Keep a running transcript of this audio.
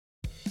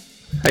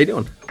How you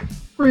doing?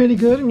 Really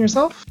good, and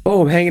yourself?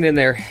 Oh, I'm hanging in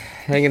there.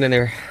 Hanging in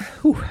there.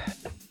 Whew.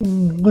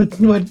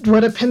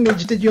 What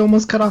appendage did you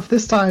almost cut off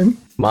this time?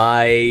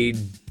 My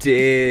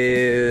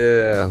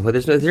well,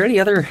 is there any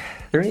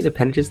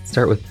appendages that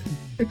start with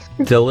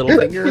the little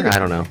finger? I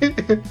don't know.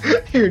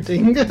 Your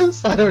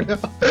dingus? I don't know.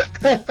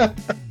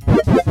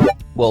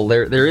 Well,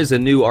 there is a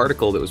new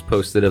article that was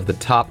posted of the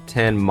top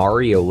 10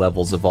 Mario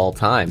levels of all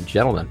time.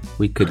 Gentlemen,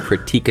 we could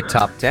critique a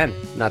top 10.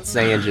 Not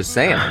saying, just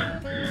saying.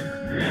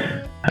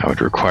 That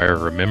would require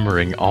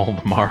remembering all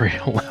the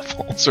Mario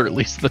levels, or at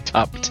least the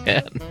top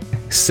 10.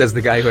 Says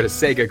the guy who had a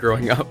Sega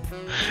growing up.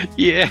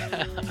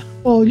 Yeah.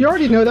 Well, you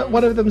already know that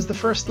one of them is the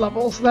first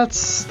level, so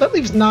that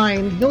leaves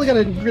 9. You only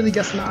gotta really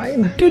guess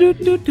 9.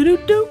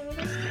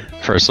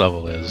 First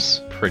level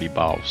is pretty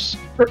boss.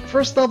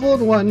 First level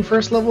in 1,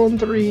 first level in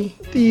 3,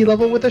 the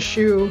level with a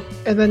shoe,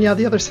 and then the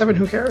other 7,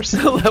 who cares?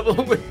 The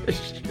level with the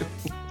shoe.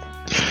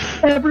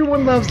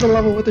 Everyone loves the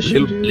level with the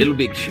shoe, dude. Little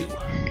big shoe.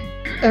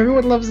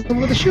 Everyone loves the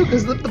level with the shoe,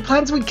 because the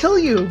plants would kill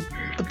you.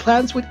 The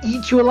plants would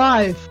eat you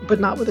alive, but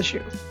not with a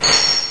shoe.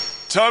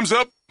 Time's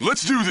up.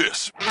 Let's do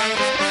this.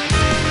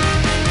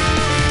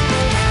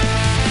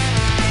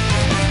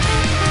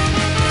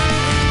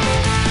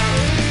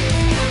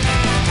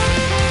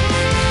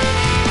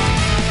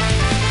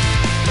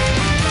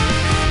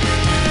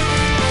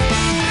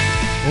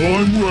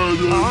 I'm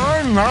ready.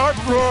 I'm not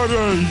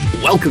ready.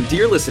 Welcome,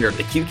 dear listener, to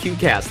the QQ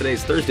Cast. Today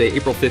is Thursday,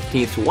 April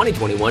 15th,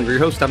 2021. We're your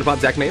hosts, Dr.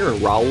 Zach Mayer and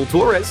Raul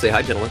Torres. Say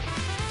hi, gentlemen.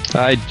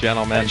 Hi,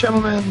 gentlemen. Hi,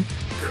 gentlemen.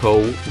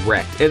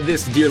 Correct. And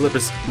this, dear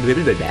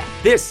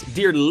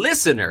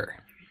listener,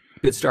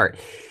 good start,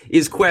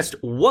 is Quest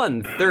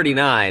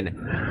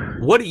 139.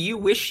 What do you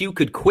wish you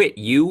could quit,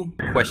 you?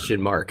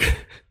 Question mark.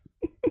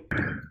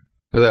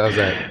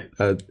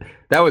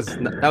 That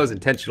was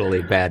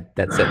intentionally bad,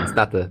 that sentence,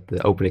 not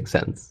the opening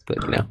sentence, but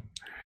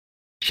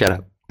shut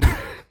up.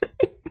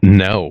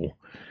 No.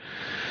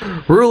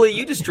 Ruly,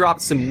 you just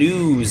dropped some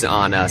news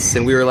on us,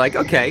 and we were like,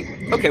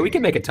 okay, we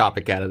can make a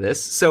topic out of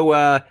this.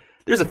 So,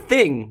 there's a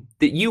thing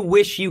that you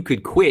wish you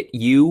could quit,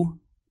 you.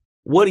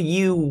 What do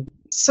you...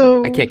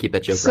 So... I can't keep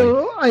that joke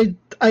right.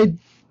 So,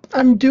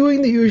 I'm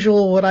doing the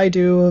usual what I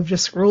do of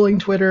just scrolling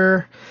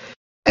Twitter,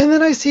 and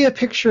then I see a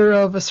picture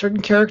of a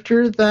certain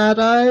character that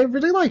I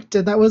really liked,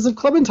 and that was of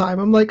Clementine.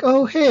 I'm like,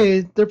 oh,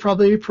 hey, they're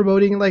probably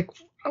promoting,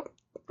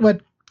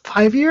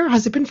 5 years?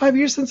 Has it been 5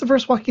 years since the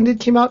first Walking Dead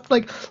came out?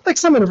 Like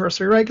some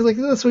anniversary, right? Because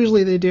that's what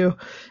usually they do.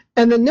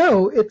 And then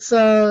no, it's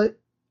I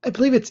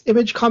believe it's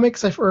Image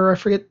Comics, or I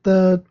forget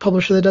the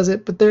publisher that does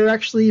it, but they're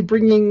actually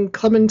bringing a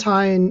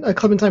Clementine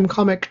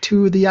comic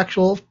to the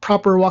actual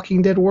proper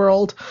Walking Dead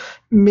world.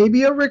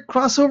 Maybe a Rick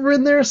crossover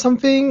in there or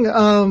something.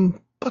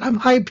 But I'm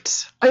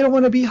hyped. I don't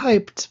want to be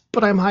hyped,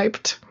 but I'm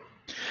hyped.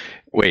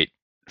 Wait,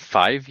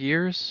 5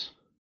 years?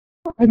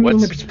 I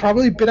mean, it's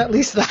probably been at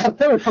least that. I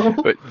don't know.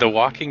 But The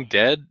Walking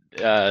Dead,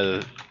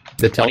 the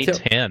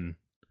 2010.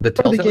 The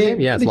Telltale game?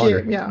 Yeah, it's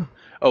longer. Game, yeah.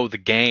 Oh, the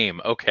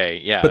game. Okay,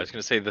 yeah. I was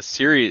going to say the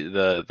series,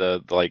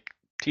 the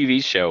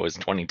TV show is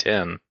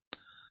 2010.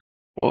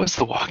 What was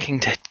the Walking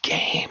Dead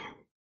game?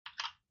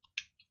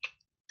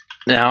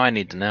 Now I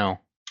need to know.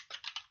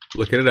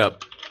 Looking it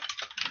up.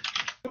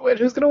 Wait,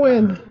 who's going to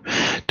win?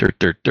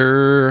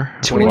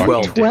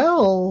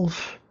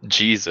 2012.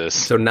 Jesus.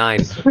 So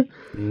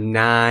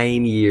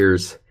 9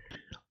 years.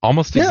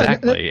 Almost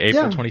exactly.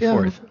 April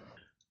 24th.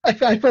 Yeah.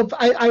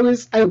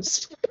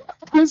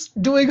 I was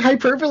doing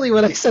hyperbole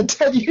when I said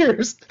 10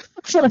 years,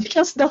 but I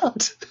guess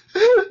not.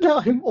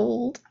 Now I'm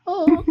old.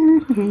 Oh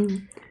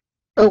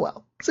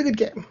well, it's a good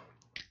game.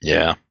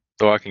 Yeah,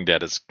 The Walking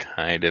Dead is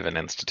kind of an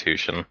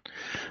institution.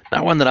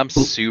 Not one that I'm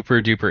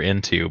super duper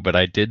into, but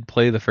I did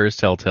play the first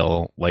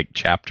Telltale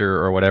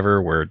chapter or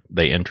whatever where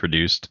they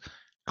introduced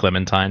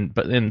Clementine,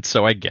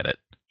 so I get it.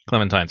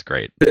 Clementine's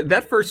great.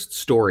 That first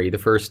story,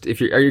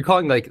 are you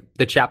calling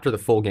the chapter the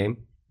full game?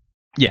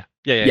 Yeah.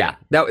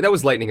 That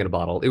was lightning in a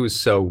bottle. It was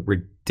so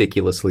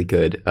ridiculously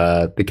good.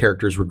 The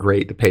characters were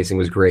great. The pacing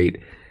was great.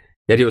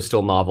 The idea was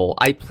still novel.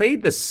 I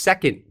played the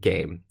second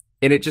game,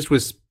 and it just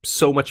was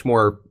so much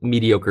more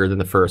mediocre than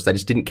the first. I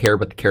just didn't care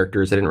about the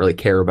characters. I didn't really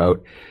care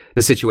about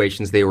the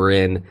situations they were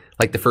in.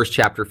 The first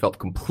chapter felt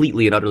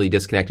completely and utterly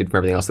disconnected from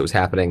everything else that was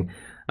happening.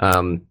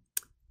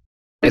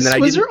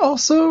 Was there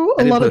also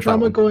a lot of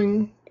drama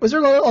going? Was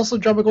there also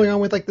drama going on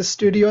with the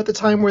studio at the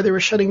time where they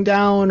were shutting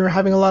down or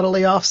having a lot of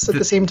layoffs at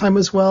the same time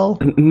as well?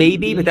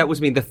 Maybe, but that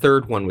was the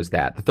third one was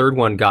that. The third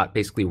one got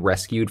basically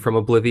rescued from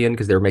Oblivion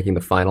because they were making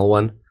the final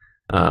one.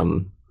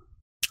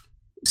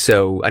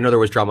 So I know there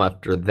was drama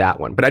after that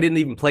one, but I didn't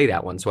even play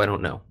that one, so I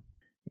don't know.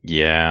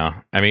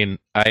 Yeah, I mean,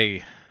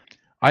 I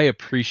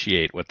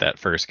appreciate what that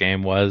first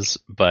game was,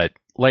 but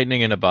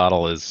lightning in a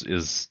bottle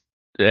is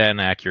an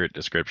accurate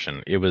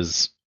description. It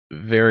was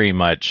very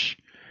much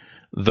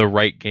the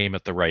right game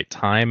at the right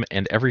time,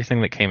 and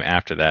everything that came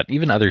after that,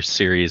 even other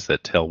series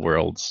that tell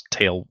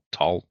telltale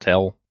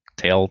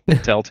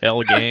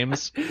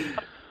games,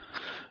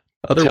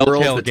 other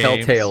worlds that tell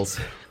tales.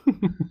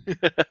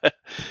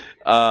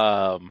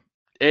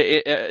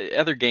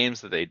 other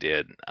games that they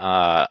did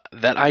that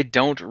I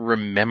don't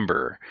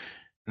remember.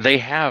 They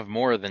have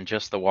more than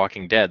just The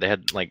Walking Dead. They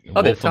had like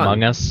Oh, they have Wolf a ton.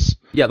 Among Us.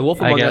 Yeah, The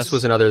Wolf I Among Us guess.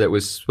 was another that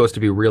was supposed to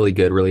be really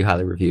good, really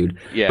highly reviewed.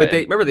 Yeah, But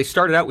they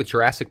started out with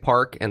Jurassic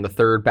Park and the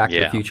third Back to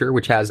the Yeah. Future,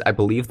 which has, I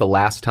believe, the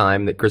last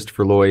time that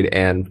Christopher Lloyd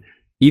and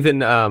even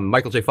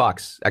Michael J.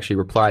 Fox actually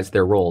reprised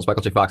their roles.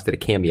 Michael J. Fox did a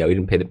cameo; he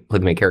didn't play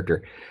the main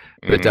character,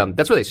 but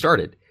that's where they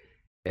started.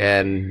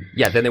 And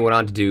yeah, then they went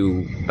on to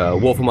do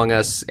Wolf Among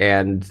Us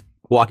and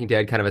Walking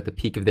Dead, kind of at the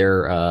peak of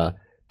their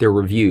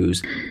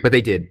reviews. But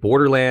they did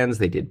Borderlands,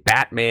 they did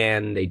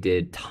Batman, they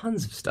did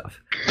tons of stuff.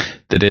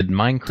 They did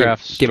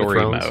Minecraft Game of story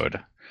Thrones. mode,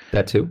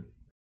 That too.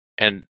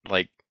 and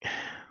like,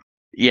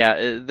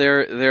 yeah,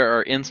 there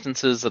are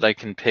instances that I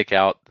can pick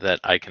out that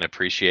I can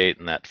appreciate,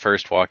 and that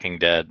first Walking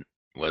Dead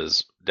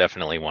was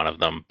definitely one of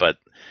them. But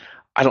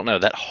I don't know,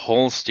 that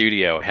whole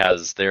studio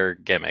has their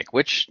gimmick,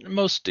 which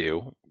most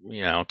do,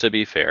 to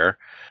be fair.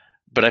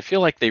 But I feel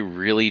like they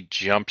really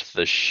jumped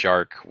the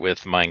shark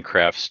with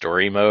Minecraft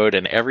story mode,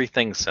 and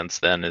everything since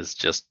then has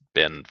just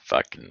been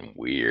fucking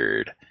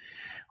weird.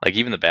 Like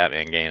even the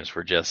Batman games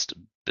were just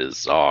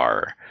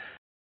bizarre,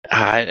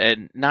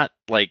 and not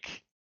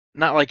like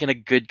in a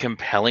good,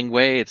 compelling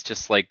way. It's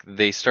just like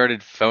they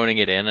started phoning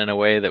it in a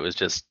way that was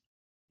just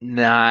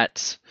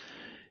not.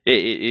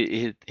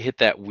 It hit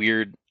that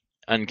weird,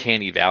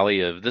 uncanny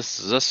valley of this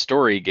is a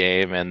story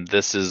game, and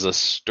this is a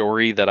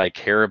story that I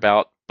care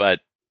about,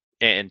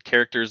 and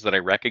characters that I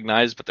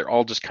recognize, but they're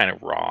all just kind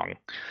of wrong.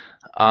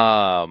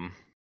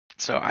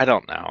 So I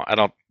don't know. I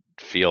don't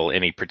feel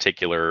any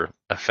particular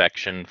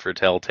affection for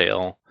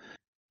Telltale,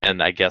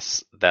 and I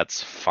guess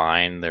that's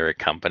fine. They're a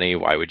company.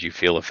 Why would you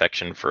feel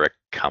affection for a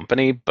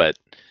company? But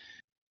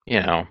they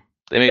made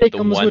the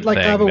Bakeums one would like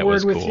thing to have a that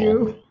was word with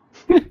cool.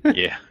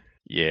 you.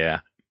 Yeah.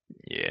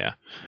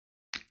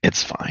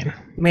 It's fine.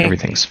 Man.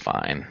 Everything's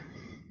fine.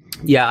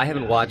 Yeah, I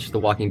haven't watched The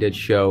Walking Dead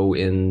show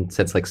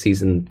since like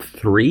season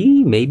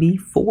 3, maybe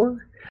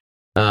 4.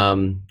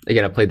 Again,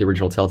 I played the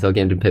original Telltale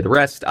game, didn't play the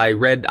rest. I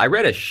read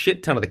a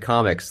shit ton of the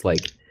comics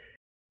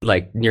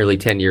like nearly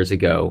 10 years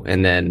ago,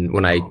 and then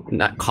when I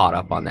not caught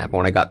up on that, but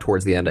when I got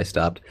towards the end, I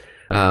stopped.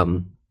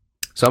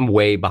 So I'm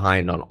way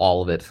behind on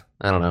all of it.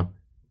 I don't know.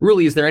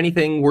 Ruly, is there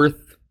anything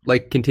worth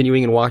like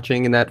continuing and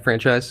watching in that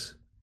franchise?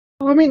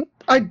 Well, I mean,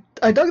 I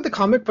dug the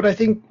comic, but I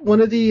think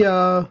one of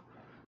the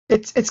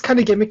it's kind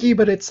of gimmicky,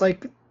 but it's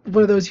like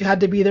one of those you had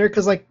to be there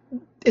because like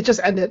it just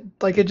ended.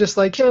 Like it just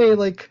like hey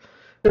like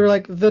they're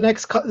like the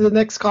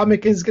next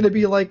comic is gonna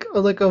be like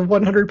a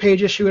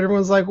 100-page issue, and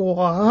everyone's like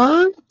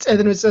what? And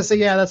then it's just like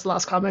yeah, that's the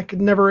last comic,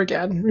 never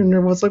again, and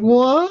everyone's like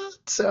what?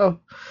 So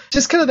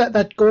just kind of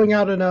that going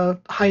out on a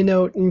high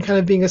note and kind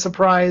of being a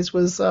surprise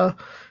was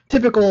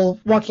typical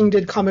Walking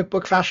Dead comic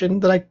book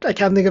fashion that I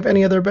can't think of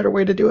any other better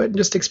way to do it, and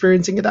just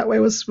experiencing it that way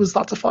was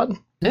lots of fun.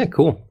 Yeah,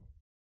 cool.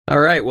 All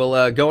right,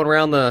 well, going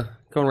around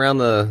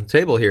the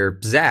table here,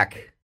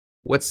 Zach,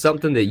 what's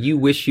something that you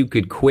wish you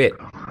could quit?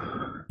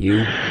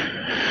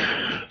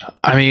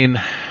 I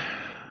mean,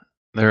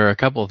 there are a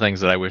couple of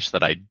things that I wish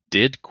that I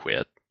did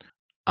quit.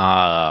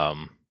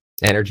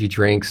 Energy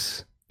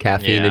drinks,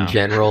 caffeine in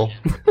general.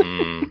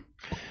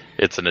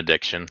 It's an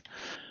addiction.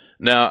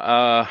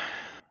 No,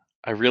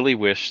 I really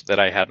wish that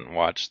I hadn't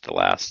watched the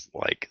last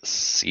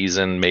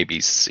season, maybe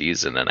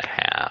season and a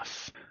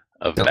half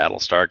of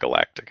Battlestar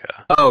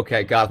Galactica. Oh,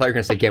 okay, God, I thought you were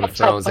going to say Game of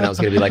Thrones, and I was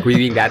going to be like, were you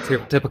being that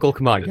typical?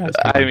 Come on, guys.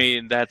 Come on. I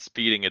mean, that's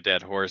beating a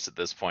dead horse at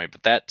this point,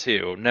 but that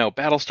too. No,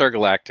 Battlestar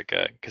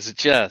Galactica, because it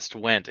just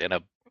went in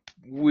a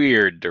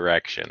weird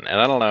direction.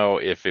 And I don't know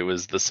if it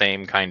was the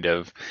same kind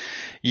of,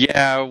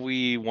 yeah,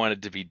 we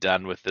wanted to be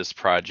done with this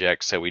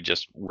project, so we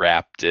just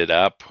wrapped it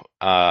up.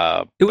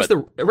 It was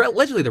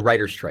allegedly the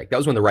writer's strike. That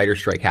was when the writer's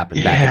strike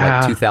happened back in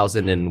like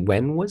 2000, and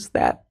when was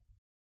that?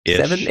 Ish.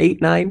 7,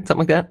 8, 9, something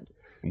like that?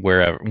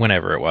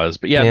 Whenever it was.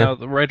 But yeah, no,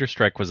 the writer's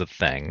strike was a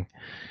thing.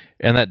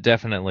 And that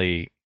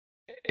definitely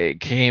it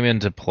came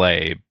into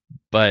play.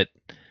 But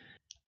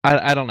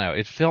I don't know.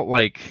 It felt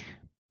like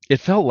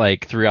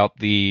throughout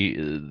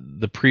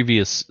the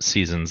previous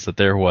seasons that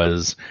there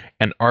was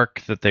an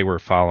arc that they were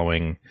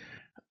following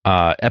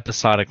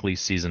episodically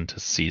season to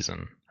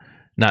season.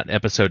 Not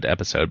episode to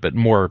episode, but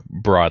more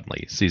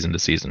broadly season to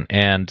season.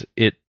 And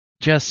it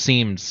just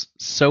seems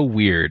so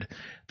weird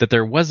that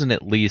there wasn't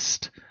at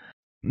least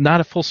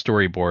not a full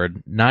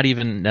storyboard, not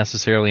even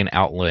necessarily an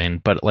outline,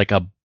 but like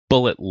a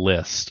bullet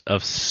list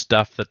of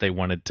stuff that they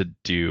wanted to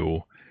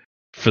do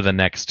for the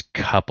next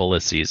couple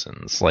of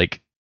seasons.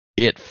 Like,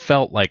 it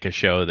felt like a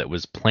show that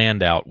was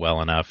planned out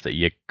well enough that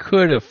you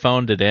could have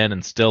phoned it in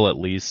and still at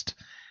least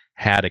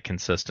had a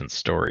consistent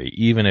story,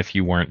 even if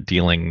you weren't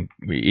using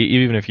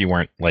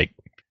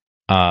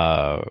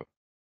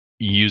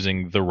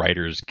the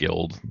Writers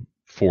Guild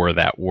for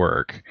that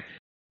work.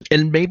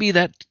 And maybe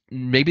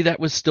that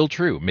was still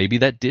true. Maybe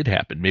that did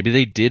happen. Maybe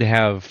they did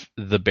have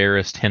the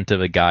barest hint of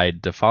a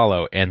guide to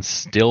follow and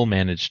still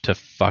managed to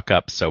fuck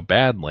up so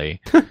badly.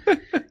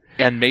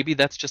 And maybe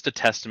that's just a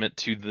testament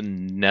to the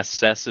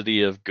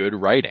necessity of good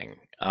writing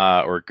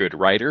or good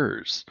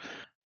writers.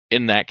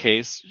 in that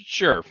case,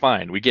 sure,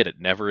 fine, we get it.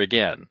 Never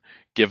again.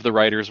 Give the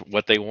writers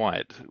what they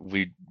want.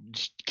 We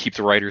just keep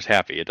the writers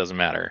happy. It doesn't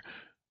matter.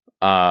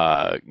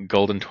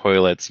 Golden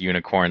toilets,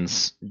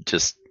 unicorns,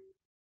 just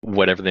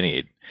whatever they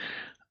need.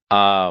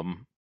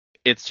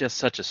 It's just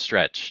such a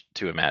stretch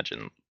to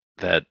imagine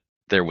that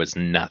there was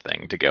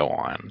nothing to go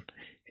on,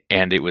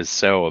 and it was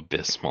so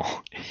abysmal.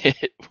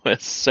 It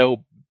was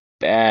so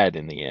bad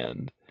in the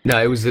end.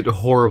 No, it was a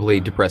horribly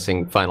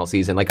depressing final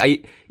season.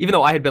 Like even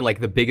though I had been like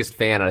the biggest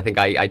fan, and I think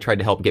I tried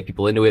to help get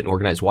people into it and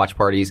organize watch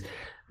parties.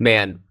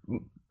 Man,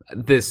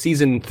 the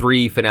season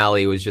 3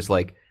 finale was just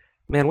like,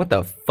 man, what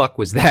the fuck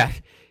was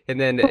that? And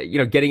then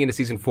getting into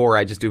season 4,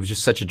 it was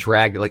just such a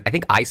drag. Like I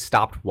think I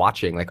stopped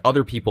watching. Like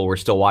other people were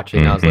still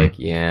watching. I was like,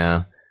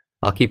 yeah,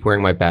 I'll keep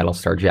wearing my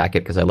Battlestar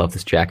jacket because I love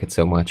this jacket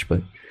so much.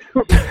 But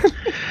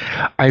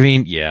I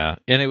mean, yeah,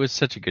 and it was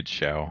such a good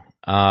show.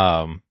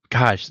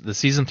 Gosh, the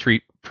season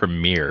 3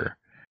 premiere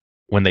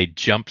when they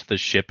jumped the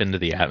ship into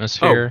the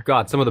atmosphere. Oh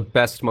God, some of the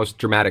best, most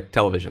dramatic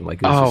television. Like,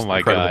 oh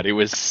my God, it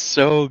was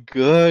so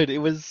good. It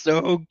was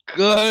so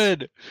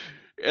good,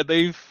 and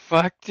they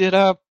fucked it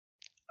up.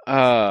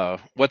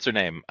 What's her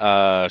name?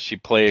 She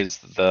plays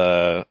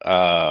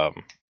the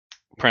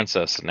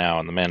princess now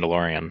in The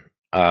Mandalorian.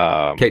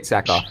 Kate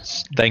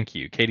Sackhoff. Thank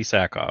you, Katie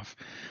Sackhoff.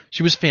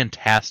 She was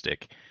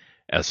fantastic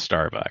as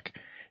Starbuck.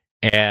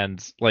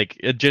 And like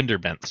a gender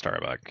bent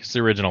Starbuck, because the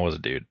original was a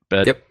dude,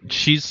 but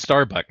she's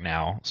Starbuck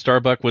now.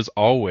 Starbuck was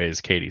always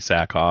Katie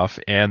Sackhoff,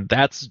 and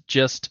that's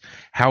just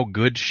how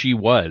good she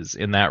was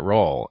in that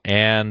role.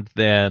 And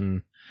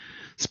then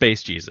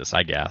Space Jesus,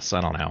 I guess. I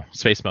don't know.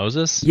 Space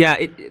Moses?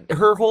 Yeah,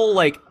 her whole,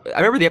 like, I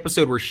remember the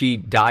episode where she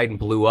died and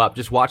blew up,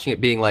 just watching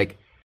it being like,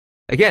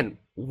 again,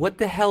 what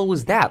the hell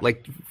was that?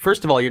 Like,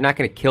 first of all, you're not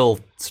going to kill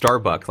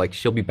Starbuck. Like,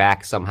 she'll be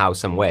back somehow,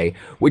 some way,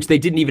 which they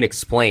didn't even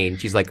explain.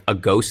 She's like a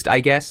ghost,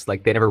 I guess.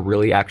 Like, they never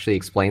really actually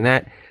explain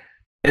that.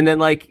 And then,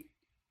 like,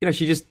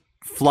 she just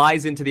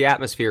flies into the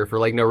atmosphere for,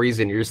 like, no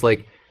reason. You're just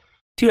like,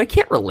 dude, I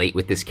can't relate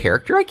with this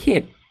character. I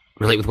can't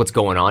relate with what's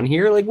going on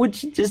here. Like, would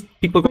she just,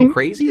 people go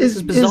crazy? This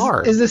is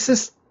bizarre. Is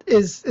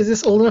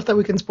this old enough that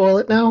we can spoil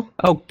it now?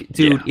 Oh,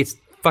 dude, It's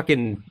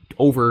fucking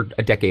over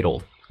a decade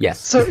old.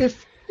 Yes. So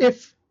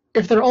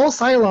if they're all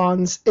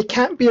Cylons, it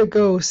can't be a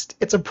ghost.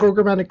 It's a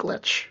programmatic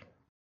glitch.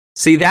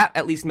 See, that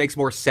at least makes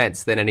more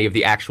sense than any of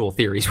the actual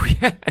theories we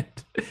had.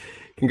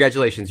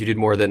 Congratulations, you did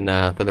more than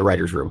the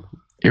writer's room.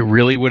 It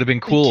really would have been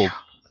cool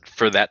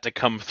for that to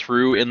come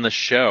through in the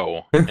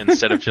show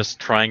instead of just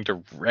trying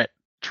to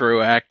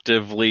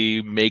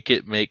retroactively make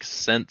it make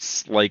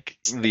sense like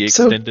the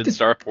extended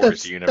Star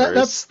Wars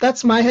universe.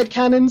 That's my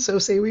headcanon, so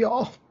say we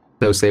all.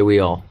 So say we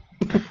all.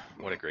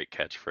 What a great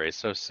catchphrase.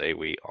 So say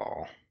we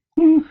all.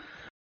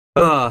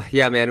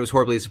 Yeah, man, it was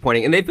horribly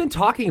disappointing. And they've been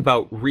talking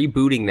about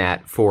rebooting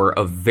that for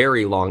a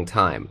very long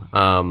time.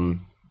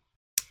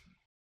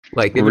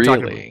 Like they've been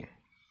talking about,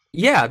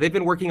 yeah, they've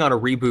been working on a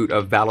reboot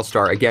of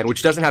Battlestar again,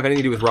 which doesn't have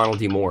anything to do with Ronald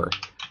D. Moore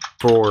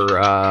for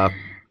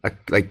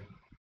like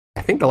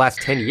I think the last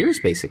 10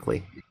 years,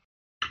 basically.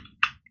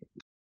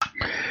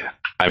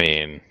 I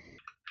mean,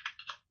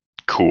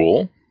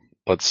 cool.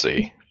 Let's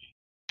see.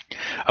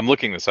 I'm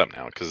looking this up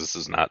now because this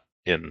is not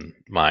in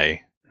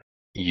my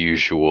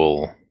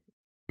usual.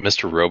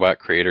 Mr. Robot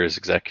creator is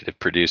executive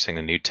producing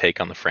a new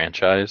take on the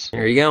franchise.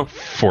 There you go.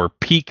 For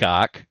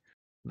Peacock,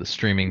 the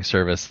streaming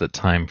service that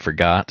time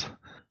forgot.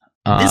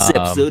 This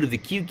episode of the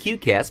QQ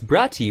Cast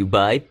brought to you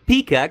by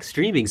Peacock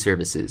Streaming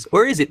Services.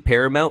 Or is it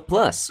Paramount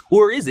Plus?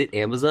 Or is it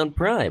Amazon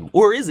Prime?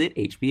 Or is it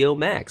HBO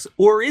Max?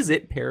 Or is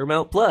it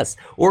Paramount Plus?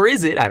 Or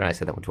is it... I don't know, I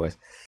said that one twice.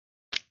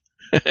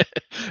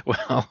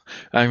 Well,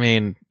 I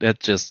mean, that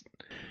just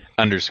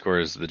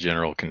underscores the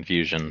general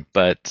confusion.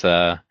 But...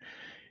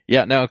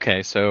 yeah, no,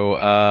 okay, so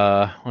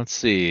let's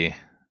see.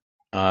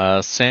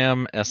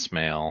 Sam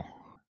Esmail,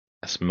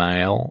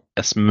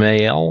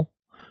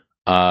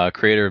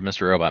 creator of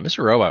Mr. Robot.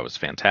 Mr. Robot was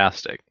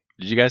fantastic.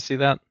 Did you guys see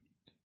that?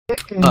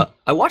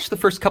 I watched the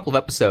first couple of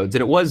episodes,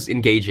 and it was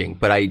engaging,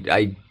 but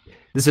I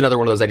this is another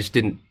one of those I just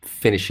didn't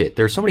finish it.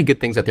 There are so many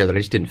good things out there that I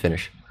just didn't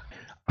finish.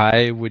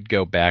 I would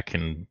go back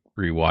and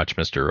rewatch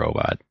Mr.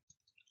 Robot.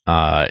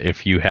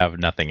 If you have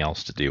nothing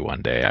else to do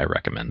one day, I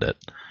recommend it.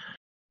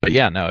 But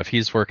yeah, no, if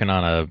he's working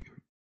on a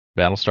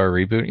Battlestar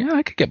reboot, yeah,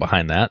 I could get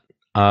behind that.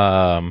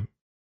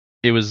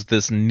 It was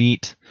this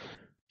neat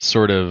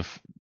sort of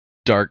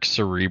dark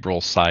cerebral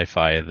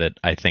sci-fi that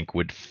I think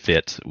would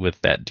fit with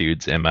that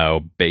dude's MO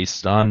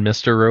based on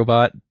Mr.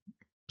 Robot.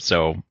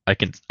 So I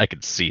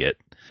could see it.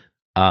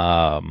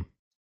 Yeah,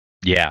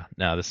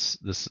 no, this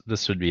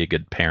would be a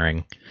good pairing.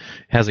 It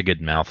has a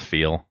good mouth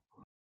feel.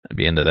 I'd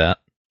be into that.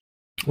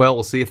 Well,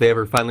 we'll see if they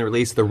ever finally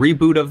release the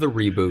reboot of the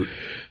reboot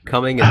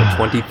coming in the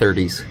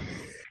 2030s.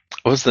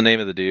 What was the name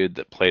of the dude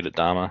that played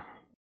Adama?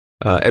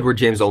 Edward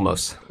James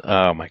Olmos.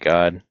 Oh my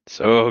god,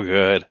 so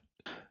good.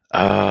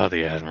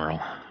 The Admiral.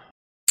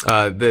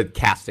 The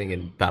casting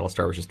in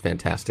Battlestar was just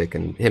fantastic,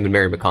 and him and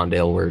Mary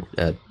McCondale were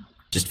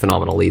just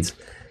phenomenal leads.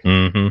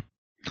 Mm-hmm.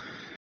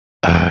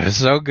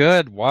 So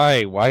good.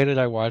 Why did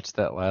I watch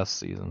that last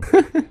season?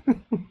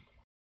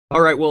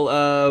 All right,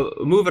 well,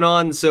 moving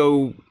on.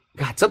 So,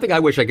 God, something I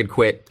wish I could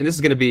quit, and this is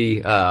going to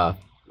be, oh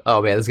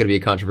man, this is going to be a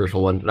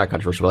controversial one. Not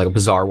controversial, but like a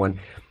bizarre one.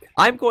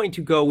 I'm going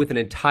to go with an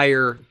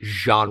entire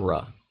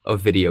genre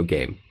of video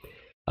game.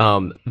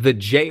 The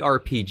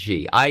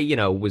JRPG.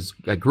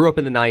 I grew up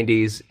in the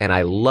 90s and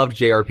I loved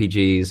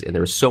JRPGs, and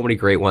there were so many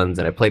great ones,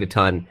 and I played a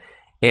ton.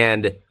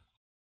 And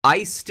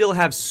I still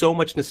have so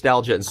much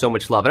nostalgia and so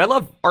much love. And I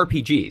love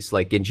RPGs,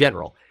 like in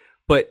general.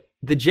 But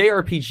the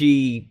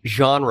JRPG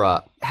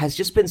genre has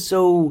just been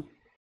so,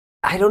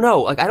 I don't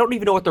know, like I don't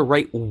even know what the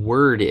right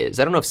word is.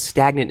 I don't know if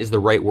stagnant is the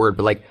right word,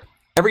 but like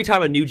every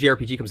time a new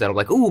JRPG comes out, I'm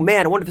like, oh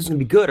man, I wonder if this is gonna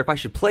be good or if I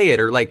should play it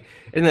or like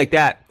anything like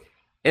that.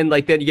 And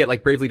like then you get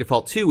like Bravely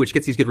Default 2, which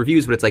gets these good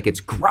reviews, but it's like it's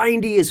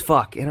grindy as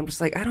fuck. And I'm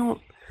just like, I don't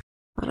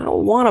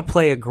want to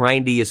play a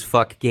grindy as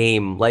fuck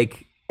game.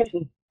 Like,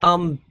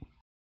 I'm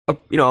in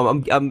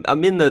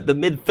the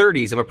mid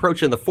 30s. I'm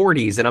approaching the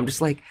 40s, and I'm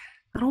just like,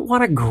 I don't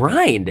want to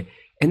grind.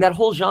 And that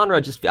whole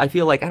genre just, I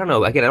feel like, I don't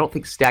know. Again, I don't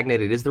think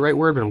stagnated is the right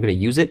word, but I'm going to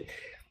use it.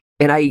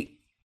 And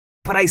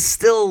but I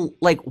still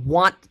like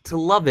want to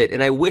love it,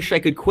 and I wish I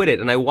could quit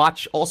it. And I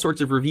watch all sorts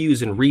of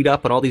reviews and read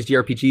up on all these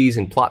JRPGs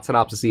and plot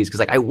synopses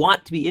because like I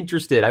want to be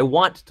interested. I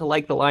want to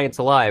like The Alliance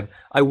Alive.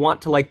 I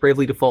want to like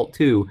Bravely Default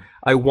 2.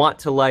 I want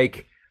to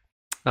like,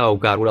 oh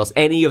god, what else?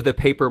 Any of the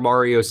Paper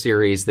Mario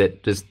series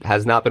that just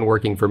has not been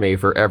working for me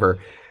forever.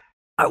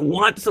 I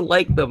want to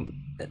like them,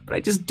 but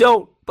I just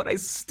don't. But I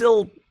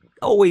still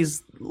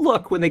always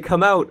look when they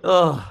come out.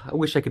 Ugh, I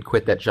wish I could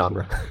quit that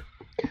genre.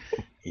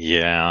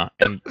 Yeah,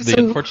 and the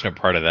unfortunate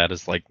part of that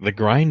is like the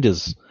grind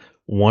is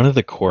one of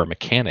the core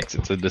mechanics.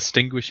 It's a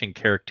distinguishing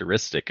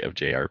characteristic of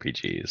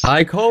JRPGs.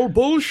 I call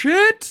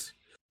bullshit.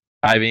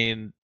 I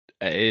mean,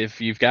 if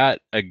you've got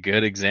a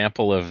good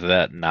example of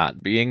that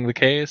not being the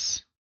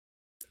case,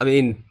 I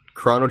mean,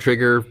 Chrono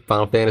Trigger,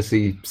 Final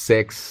Fantasy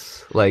VI,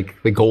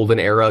 like the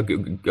golden era,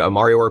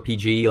 Mario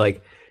RPG,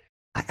 like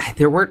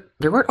there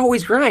weren't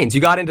always grinds.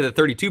 You got into the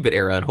 32-bit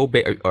era and Ho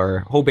Baby,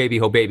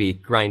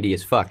 grindy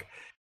as fuck.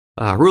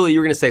 Ruly, you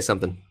were gonna say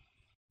something.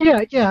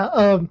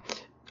 Yeah.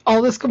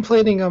 All this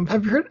complaining.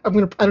 Have you heard? I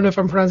don't know if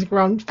I'm pronouncing it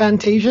wrong.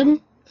 Fantasian.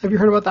 Have you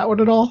heard about that one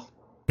at all?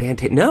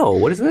 No.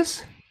 What is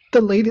this? The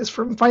latest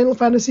from Final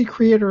Fantasy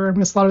creator. I'm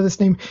gonna slaughter this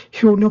name.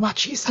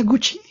 Hironobu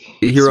Sakaguchi.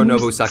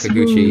 Hironobu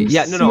Sakaguchi.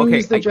 Yeah. No.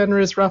 Okay. The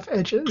generous rough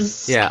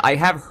edges. Yeah, I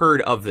have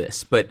heard of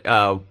this, but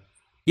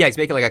yeah, he's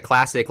making like a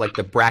classic. Like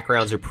the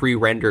backgrounds are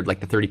pre-rendered, like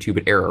the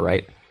 32-bit era,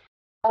 right?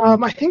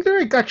 I think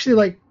they're actually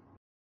like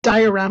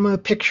diorama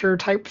picture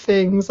type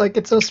things. Like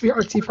it's supposed to be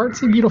artsy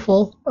fartsy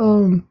beautiful.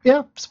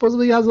 Yeah,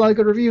 supposedly has a lot of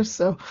good reviews.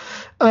 So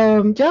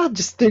yeah,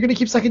 just they're gonna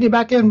keep sucking you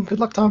back in. Good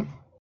luck, Tom.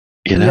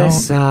 You know,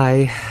 Yes,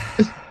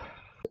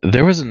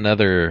 there was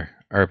another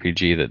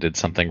RPG that did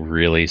something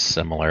really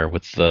similar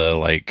with the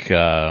like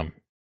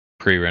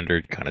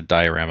pre-rendered kind of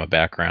diorama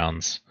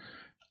backgrounds.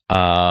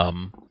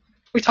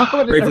 We talk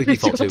about it Bravely every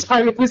Default single 2.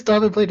 time if we still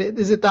haven't played it.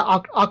 Is it the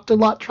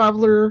Octolot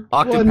Traveler?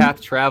 Octopath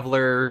one?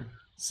 Traveler,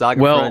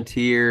 Saga Well,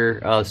 Frontier,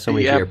 so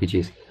many yeah.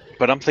 JRPGs.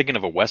 But I'm thinking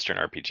of a Western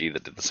RPG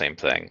that did the same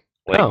thing.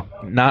 Like, Oh.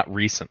 not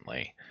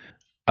recently.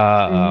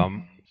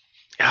 Gosh,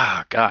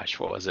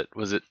 what was it?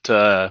 Was it?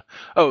 It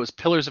was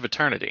Pillars of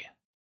Eternity.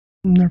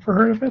 Never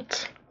heard of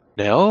it.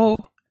 No,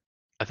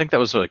 I think that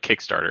was a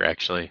Kickstarter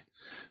actually,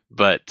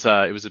 but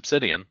it was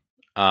Obsidian.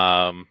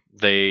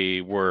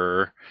 They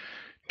were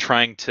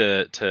trying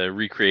to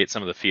recreate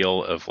some of the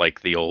feel of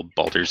like the old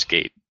Baldur's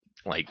Gate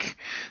like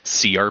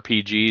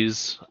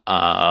CRPGs,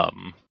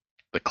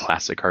 the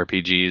classic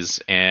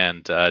RPGs,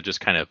 and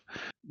just kind of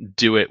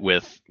do it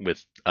with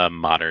a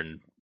modern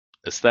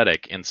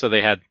aesthetic. And so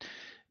they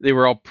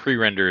were all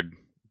pre-rendered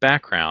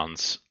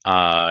backgrounds,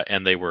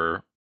 and they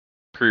were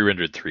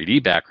pre-rendered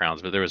 3D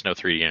backgrounds, but there was no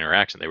 3D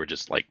interaction. They were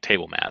just like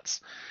table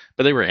mats,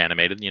 but they were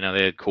animated. You know,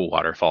 they had cool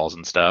waterfalls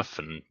and stuff,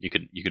 and you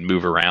could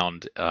move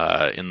around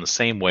in the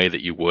same way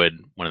that you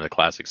would one of the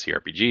classic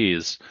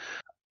CRPGs.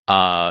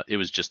 It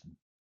was just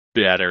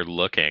better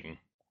looking,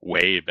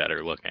 way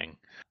better looking.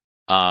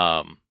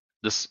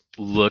 This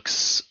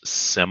looks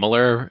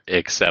similar,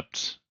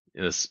 except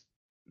this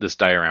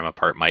diorama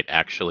part might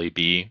actually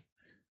be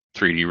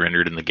 3D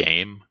rendered in the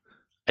game.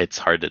 It's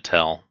hard to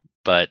tell,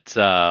 but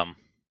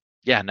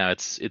yeah, no,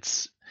 it's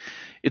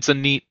a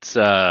neat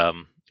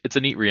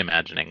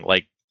reimagining.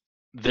 Like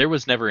there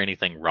was never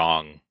anything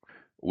wrong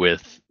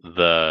with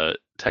the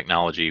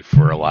technology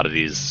for a lot of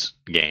these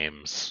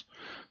games,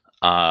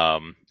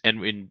 and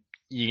when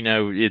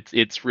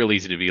it's real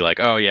easy to be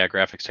like, oh yeah,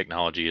 graphics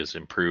technology has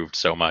improved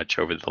so much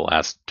over the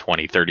last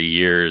 20-30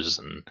 years,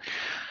 and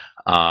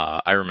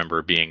I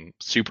remember being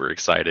super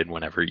excited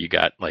whenever you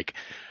got like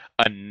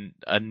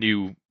a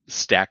new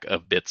stack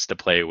of bits to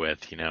play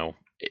with,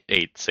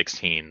 8,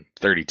 16,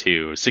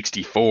 32,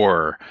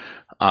 64,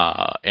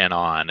 and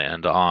on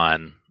and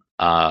on.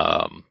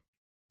 And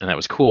that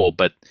was cool,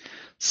 but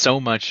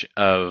so much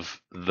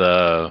of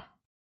the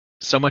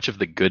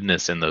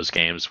goodness in those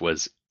games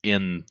was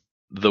in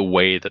the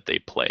way that they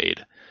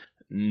played,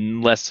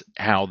 less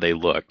how they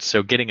looked.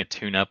 So getting a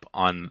tune-up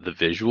on the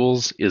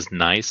visuals is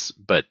nice,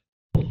 but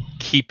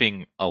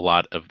keeping a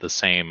lot of the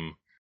same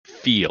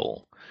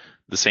feel,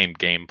 the same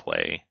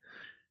gameplay,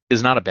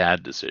 is not a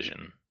bad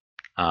decision.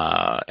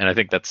 And I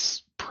think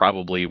that's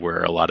probably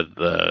where a lot of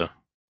the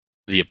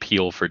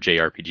appeal for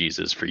JRPGs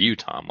is for you,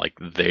 Tom. Like,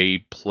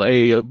 they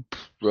play a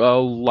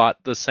lot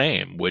the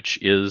same, which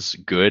is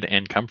good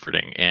and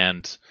comforting.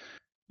 And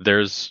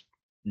there's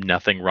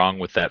nothing wrong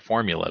with that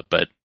formula.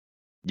 But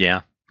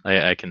yeah,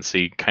 I can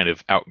see kind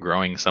of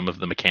outgrowing some of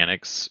the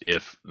mechanics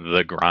if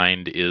the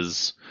grind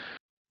is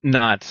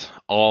not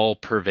all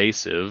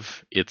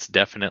pervasive. It's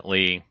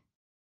definitely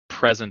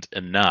present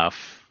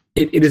enough.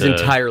 It is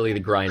entirely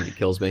the grind that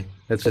kills me.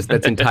 That's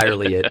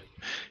entirely it.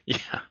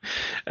 Yeah.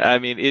 I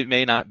mean, it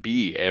may not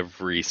be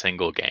every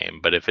single game,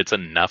 but if it's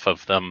enough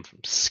of them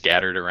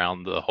scattered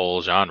around the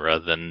whole genre,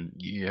 then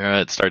yeah,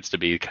 it starts to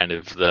be kind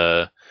of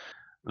the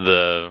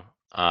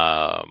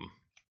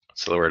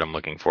what's the word I'm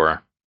looking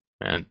for?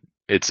 And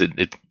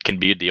it can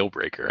be a deal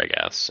breaker, I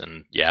guess.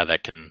 And yeah,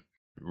 that can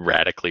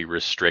radically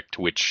restrict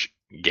which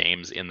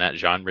games in that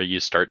genre you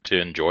start to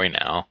enjoy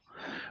now.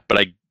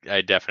 But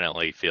I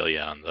definitely feel you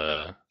on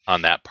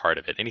that part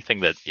of it. Anything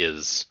that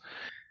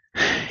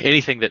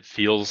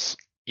feels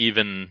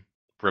even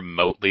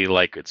remotely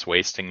like it's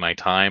wasting my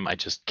time, I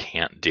just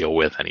can't deal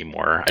with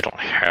anymore. I don't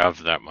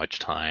have that much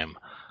time.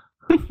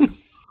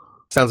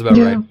 Sounds about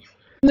right.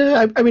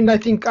 No, I mean, I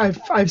think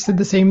I've said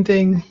the same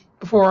thing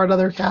before on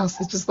other casts.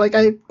 It's just like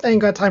I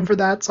ain't got time for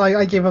that, so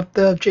I gave up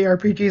the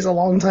JRPGs a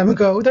long time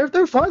ago.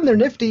 They're fun, they're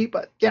nifty,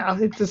 but yeah,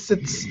 it's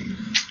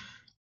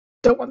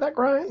don't want that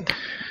grind.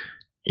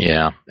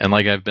 Yeah, and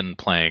like I've been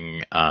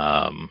playing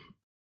a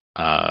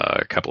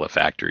couple of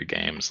factory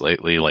games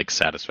lately, like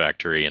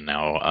Satisfactory and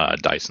now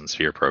Dyson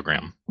Sphere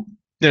Program.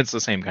 It's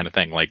the same kind of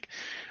thing. Like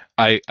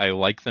I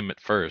like them at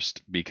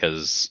first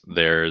because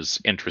there's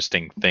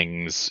interesting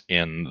things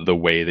in the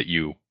way that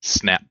you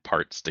snap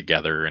parts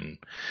together and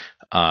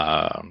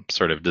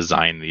sort of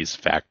design these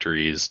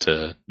factories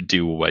to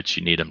do what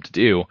you need them to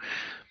do.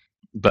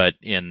 But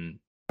in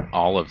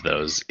all of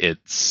those,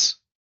 it's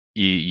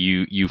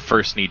you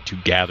first need to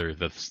gather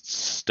the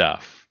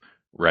stuff,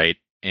 right?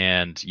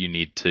 And you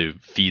need to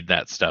feed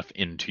that stuff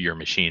into your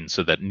machine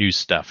so that new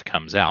stuff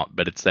comes out.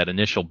 But it's that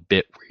initial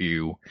bit where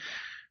you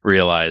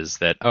realize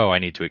that, oh, I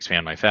need to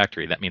expand my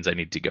factory. That means I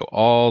need to go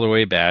all the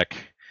way back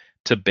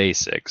to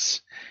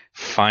basics,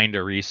 find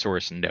a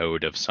resource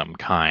node of some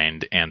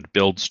kind, and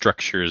build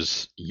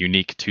structures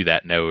unique to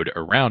that node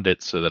around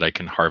it so that I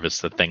can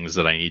harvest the things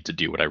that I need to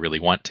do what I really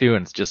want to.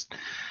 And it's just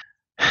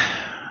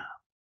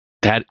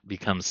that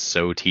becomes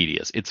so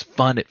tedious. It's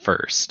fun at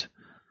first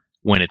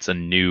when it's a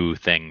new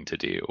thing to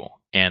do.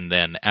 And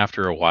then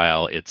after a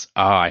while, it's,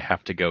 I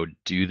have to go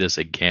do this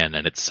again.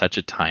 And it's such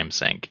a time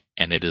sink.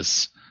 And it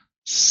is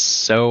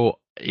so,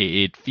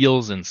 it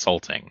feels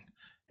insulting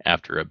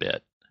after a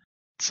bit.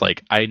 It's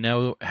like, I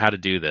know how to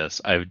do this.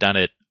 I've done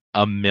it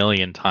a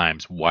million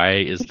times. Why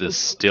is this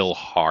still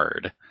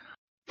hard?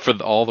 For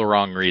all the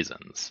wrong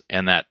reasons.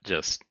 And that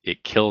just,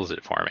 it kills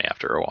it for me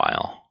after a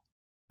while.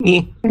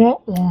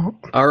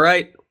 All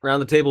right,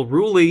 round the table.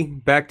 Ruly,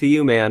 back to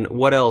you, man.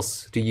 What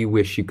else do you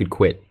wish you could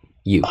quit?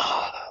 You.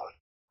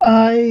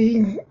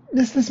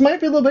 This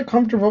might be a little bit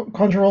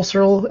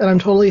controversial, and I'm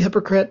totally a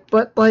hypocrite,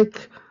 but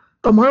like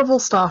the Marvel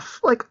stuff,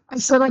 like I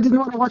said, I didn't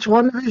want to watch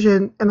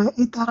WandaVision, and I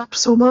ate that up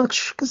so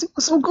much because it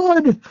was so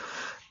good.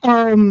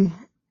 I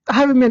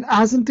haven't been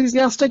as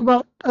enthusiastic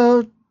about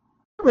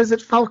was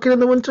it Falcon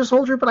and the Winter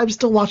Soldier, but I'm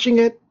still watching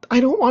it. I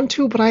don't want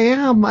to, but I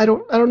am. I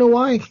don't know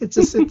why. It's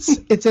just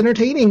it's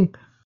entertaining.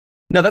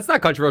 No, that's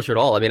not controversial at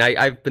all. I mean,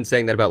 I've been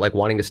saying that about like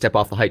wanting to step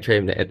off the hype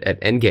train at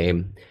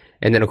Endgame,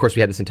 and then of course we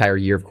had this entire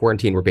year of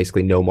quarantine where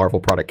basically no Marvel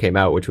product came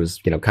out, which was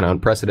kind of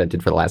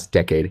unprecedented for the last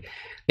decade.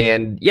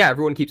 And yeah,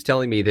 everyone keeps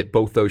telling me that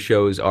both those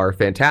shows are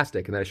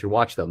fantastic and that I should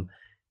watch them.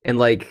 And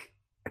like,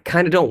 I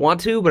kind of don't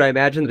want to, but I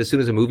imagine that as soon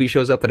as a movie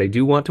shows up that I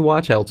do want to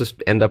watch, I'll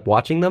just end up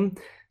watching them.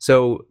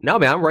 So no,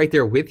 man, I'm right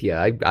there with you.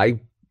 I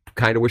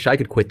kind of wish I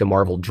could quit the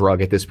Marvel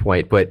drug at this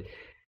point, but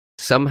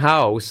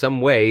somehow,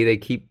 some way, they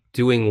keep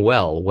doing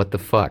well. What the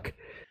fuck?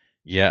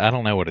 Yeah, I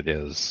don't know what it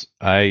is.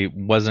 I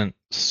wasn't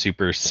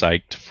super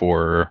psyched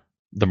for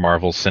the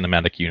Marvel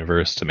Cinematic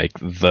Universe to make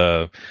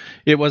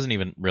it wasn't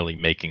even really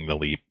making the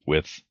leap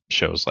with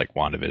shows like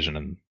WandaVision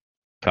and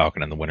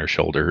Falcon and the Winter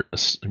Soldier.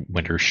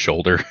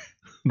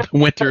 The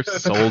Winter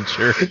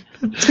Soldier.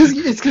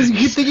 It's because you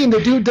keep thinking the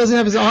dude doesn't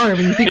have his arm,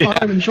 and you think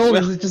arm and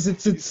shoulders. Well,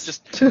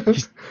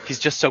 he's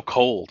just so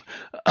cold.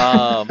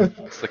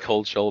 It's the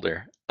cold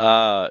shoulder.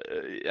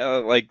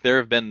 Like there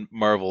have been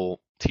Marvel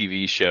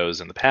TV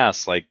shows in the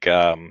past, like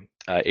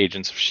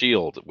Agents of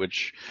S.H.I.E.L.D.,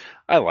 which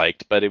I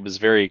liked, but it was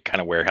very kind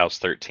of Warehouse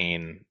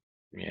 13,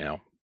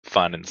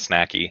 fun and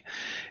snacky.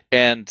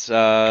 And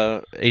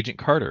Agent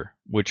Carter,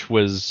 which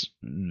was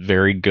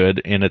very good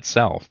in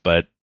itself,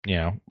 but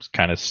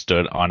kind of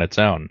stood on its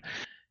own.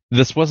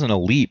 This wasn't a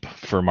leap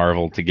for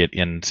Marvel to get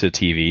into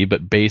TV,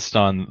 but based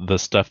on the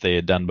stuff they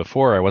had done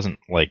before, I wasn't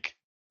like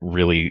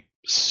really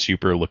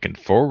super looking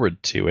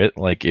forward to it.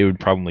 Like it would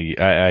probably,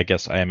 I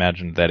guess I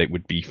imagined that it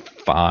would be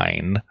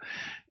fine.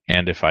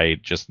 And if I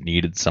just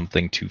needed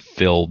something to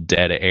fill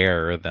dead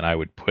air, then I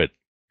would put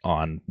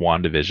on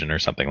WandaVision or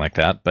something like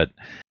that. But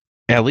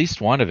at least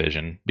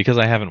WandaVision, because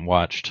I haven't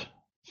watched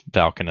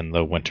Falcon and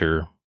the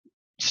Winter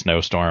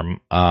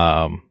Snowstorm,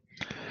 that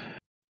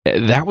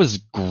was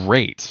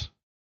great.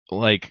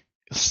 Like,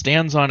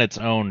 stands on its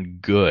own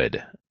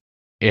good.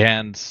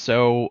 And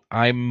so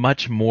I'm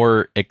much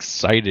more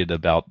excited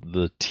about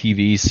the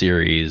TV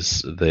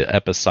series, the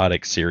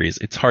episodic series.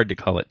 It's hard to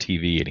call it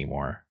TV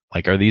anymore.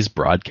 Like, are these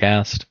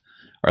broadcast?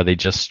 Are they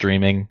just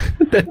streaming?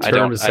 That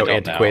term is so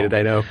antiquated,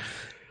 I know.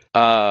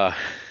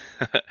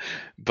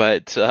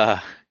 But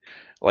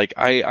like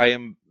I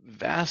am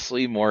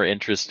vastly more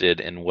interested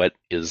in what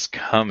is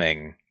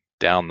coming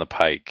down the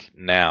pike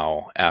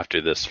now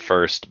after this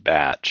first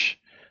batch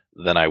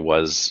than I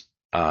was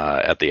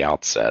at the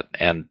outset.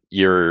 And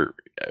you're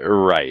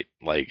right.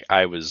 Like,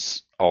 I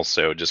was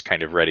also just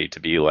kind of ready to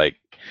be like,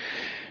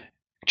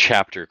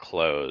 chapter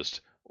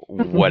closed.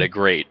 What a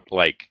great,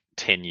 like,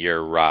 10-year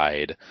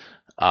ride.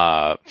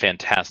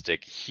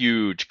 Fantastic,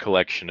 huge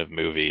collection of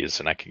movies,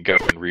 and I can go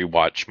and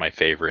rewatch my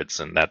favorites,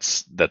 and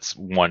that's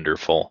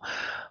wonderful.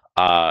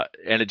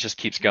 And it just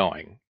keeps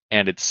going,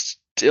 and it's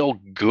still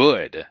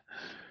good.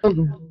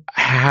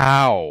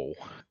 How?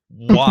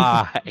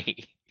 Why?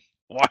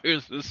 Why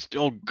is this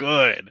still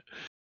good?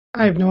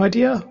 I have no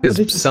idea.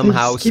 Because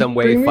somehow, some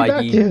way,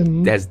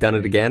 Feige has done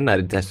it again. I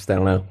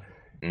don't know.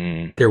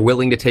 They're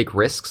willing to take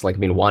risks. Like, I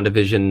mean,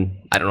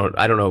 WandaVision, I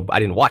don't know. I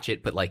didn't watch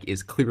it, but like,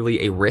 is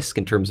clearly a risk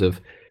in terms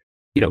of,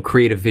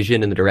 creative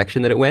vision and the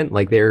direction that it went.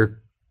 Like, they're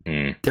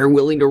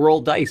willing to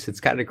roll dice. It's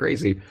kind of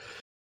crazy.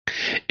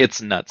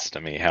 It's nuts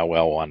to me how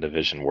well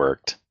WandaVision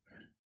worked.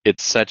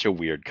 It's such a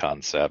weird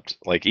concept.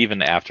 Like,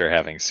 even after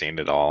having seen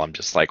it all, I'm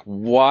just like,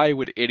 why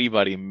would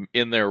anybody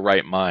in their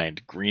right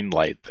mind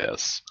greenlight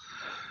this?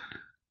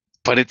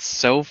 But it's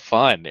so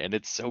fun and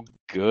it's so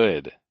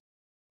good.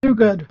 Too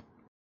good.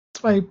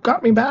 That's why it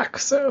got me back.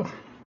 So,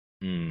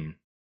 all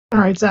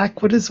right,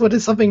 Zach, what is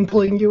something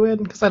pulling you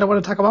in? Because I don't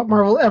want to talk about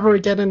Marvel ever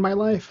again in my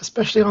life,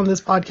 especially on this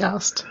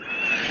podcast.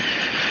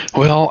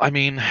 Well, I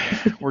mean,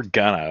 we're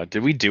gonna.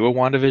 Did we do a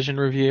WandaVision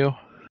review?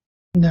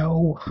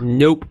 No.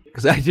 Nope,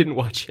 because I didn't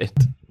watch it.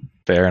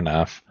 Fair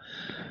enough.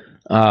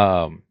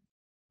 Let's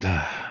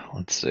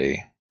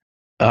see.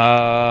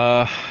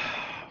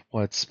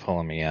 What's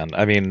pulling me in?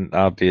 I mean,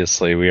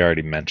 obviously, we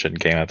already mentioned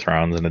Game of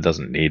Thrones, and it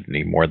doesn't need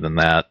any more than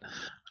that.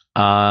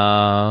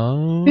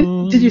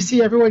 Did you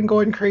see everyone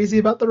going crazy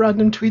about the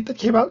random tweet that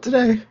came out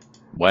today?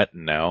 What?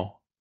 No.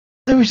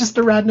 It was just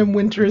a random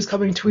winter is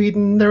coming tweet,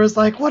 and there was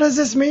like, what does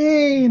this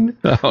mean?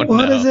 Oh,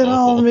 what does it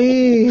all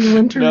mean?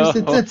 Winter is,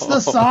 No. it's the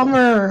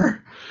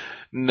summer.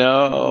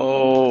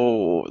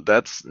 No,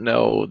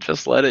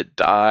 just let it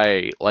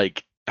die.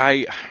 Like, all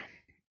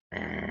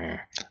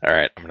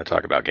right, I'm going to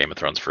talk about Game of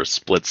Thrones for a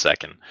split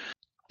second.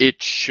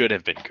 It should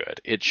have been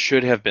good. It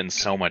should have been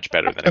so much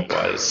better than it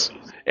was.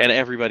 And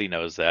everybody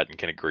knows that and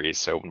can agree,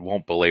 so we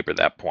won't belabor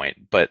that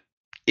point. But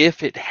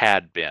if it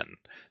had been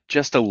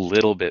just a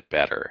little bit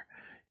better,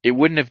 it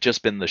wouldn't have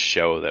just been the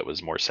show that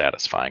was more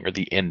satisfying or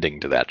the ending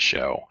to that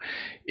show.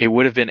 It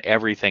would have been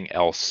everything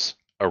else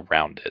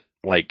around it.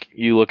 Like,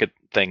 you look at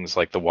things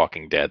like The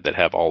Walking Dead that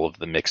have all of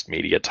the mixed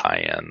media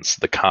tie-ins,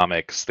 the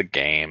comics, the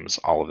games,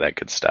 all of that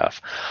good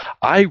stuff.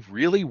 I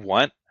really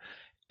want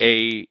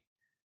a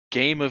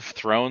Game of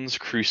Thrones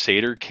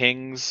Crusader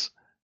Kings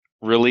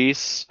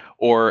release,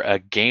 or a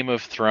Game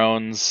of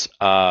Thrones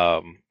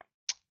Total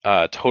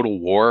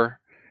War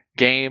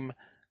game,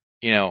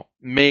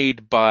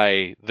 made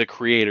by the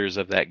creators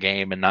of that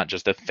game and not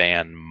just a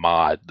fan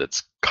mod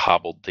that's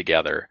cobbled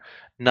together.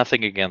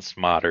 Nothing against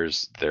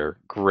modders. They're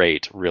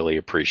great. Really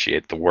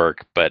appreciate the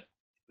work. But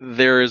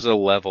there is a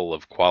level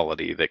of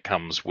quality that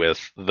comes with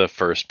the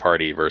first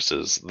party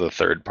versus the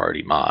third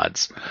party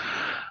mods.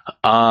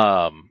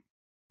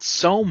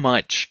 So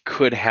much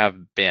could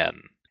have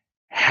been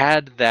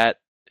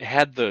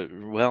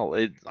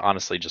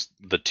honestly, just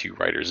the two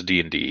writers,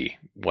 D&D,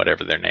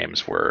 whatever their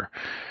names were,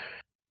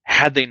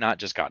 had they not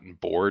just gotten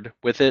bored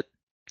with it,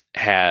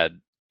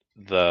 had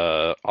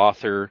the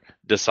author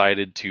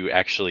decided to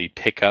actually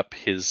pick up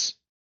his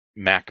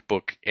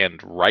MacBook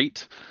and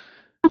write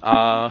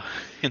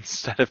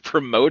instead of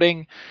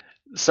promoting,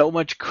 so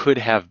much could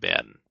have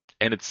been.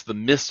 And it's the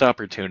missed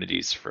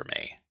opportunities for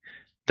me.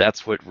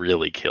 That's what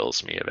really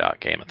kills me about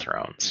Game of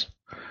Thrones.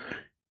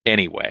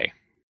 Anyway.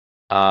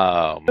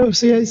 Okay.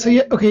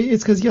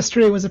 It's because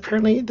yesterday was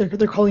apparently they're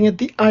calling it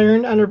the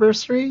Iron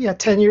Anniversary. Yeah,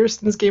 10 years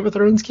since Game of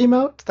Thrones came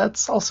out.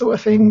 That's also a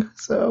thing.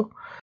 So.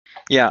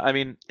 Yeah, I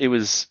mean, it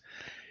was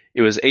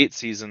 8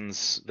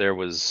 seasons. There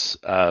was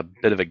a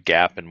bit of a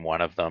gap in one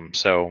of them,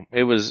 so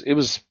it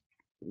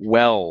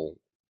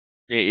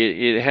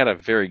had a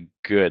very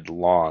good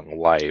long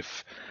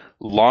life,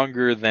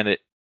 longer than it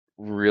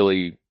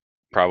really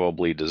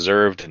probably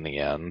deserved in the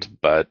end,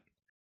 but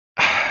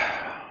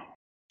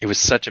it was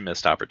such a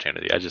missed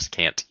opportunity. I just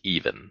can't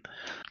even.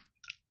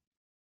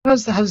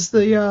 Has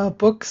the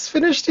books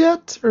finished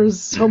yet, or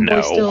is Homeboy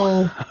No.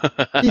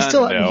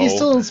 still No. he's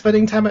still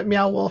spending time at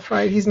Meow Wolf,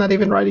 right? He's not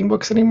even writing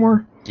books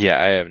anymore.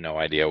 Yeah, I have no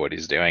idea what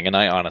he's doing, and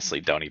I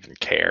honestly don't even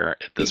care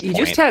at this He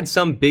point. just had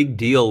some big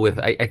deal with,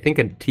 I think,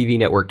 a TV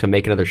network to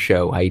make another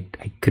show. I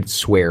could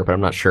swear, but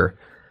I'm not sure.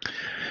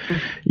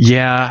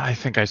 Yeah, I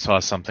think I saw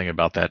something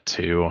about that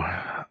too.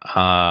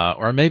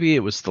 Or maybe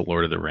it was the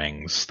Lord of the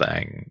Rings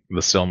thing,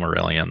 the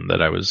Silmarillion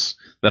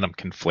that I'm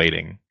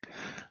conflating.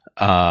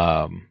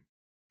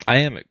 I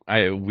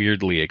am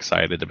weirdly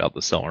excited about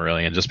the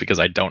Silmarillion just because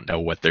I don't know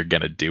what they're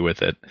gonna do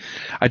with it.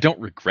 I don't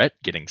regret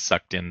getting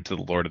sucked into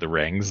the Lord of the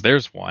Rings.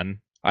 There's one.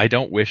 I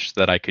don't wish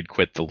that I could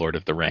quit the Lord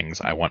of the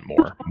Rings. I want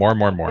more.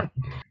 More.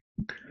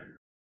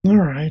 All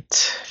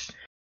right.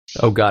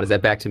 Oh God, is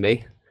that back to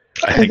me?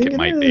 I think it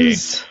might be.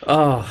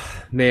 Oh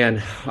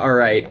man. All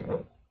right.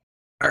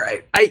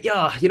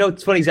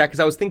 It's funny, Zach, because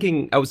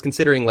I was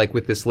considering, like,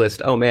 with this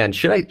list, oh man,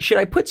 should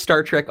I put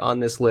Star Trek on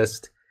this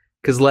list?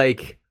 Because,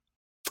 like,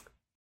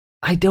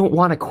 I don't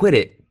want to quit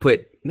it,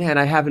 but man,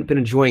 I haven't been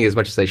enjoying it as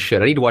much as I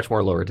should. I need to watch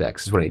more Lower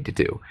Decks is what I need to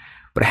do.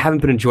 But I haven't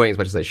been enjoying it as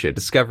much as I should.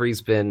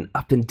 Discovery's been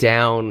up and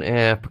down.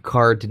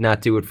 Picard did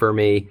not do it for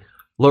me.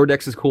 Lower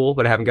Decks is cool,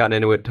 but I haven't gotten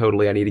into it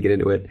totally. I need to get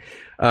into it.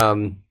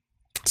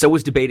 So I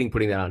was debating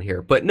putting that on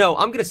here. But no,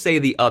 I'm going to say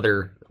the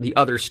other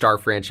Star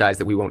franchise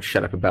that we won't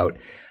shut up about.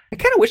 I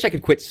kind of wish I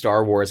could quit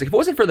Star Wars. Like, if it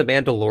wasn't for The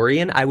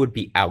Mandalorian, I would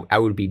be out. I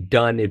would be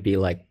done. It'd be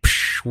like,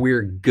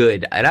 we're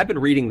good. And I've been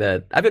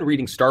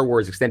reading Star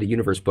Wars Extended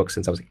Universe books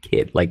since I was a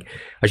kid. Like,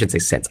 I shouldn't say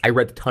since. I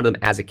read a ton of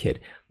them as a kid.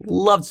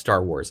 Loved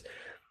Star Wars.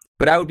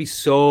 But I would be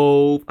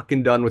so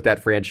fucking done with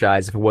that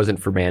franchise if it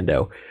wasn't for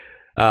Mando.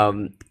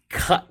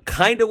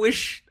 Kind of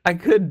wish I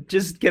could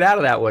just get out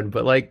of that one,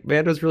 but, like,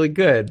 Mando's really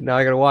good. Now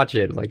I gotta watch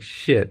it. I'm like,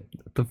 shit,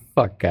 what the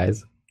fuck,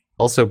 guys?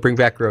 Also, bring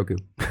back Grogu.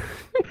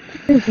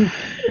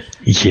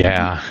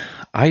 Yeah,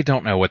 I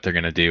don't know what they're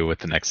gonna do with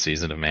the next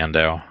season of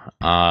Mando.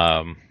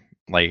 I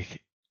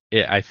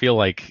feel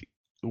like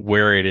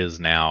where it is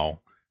now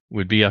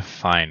would be a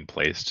fine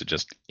place to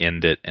just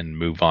end it and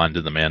move on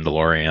to the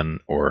Mandalorian,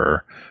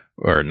 or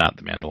not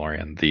the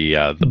Mandalorian, the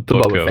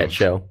book Boba of Fett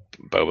show.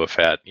 Boba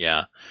Fett,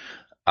 yeah.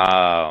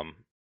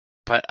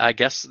 But I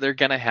guess they're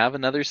gonna have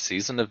another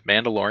season of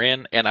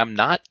Mandalorian, and I'm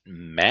not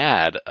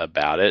mad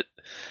about it.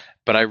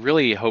 But I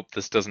really hope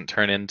this doesn't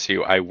turn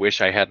into, I wish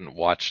I hadn't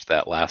watched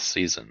that last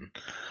season.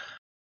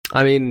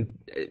 I mean,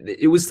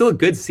 it was still a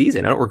good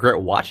season. I don't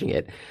regret watching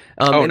it.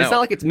 It's not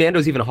like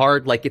Mando's even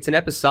hard. Like, it's an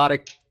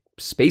episodic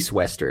space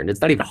western. It's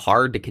not even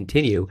hard to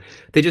continue.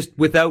 They just,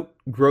 without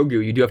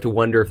Grogu, you do have to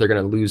wonder if they're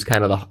going to lose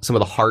kind of some of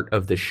the heart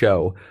of the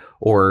show.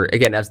 Or,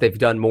 again, as they've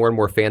done more and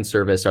more fan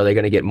service, are they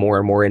going to get more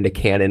and more into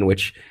canon,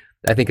 which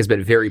I think has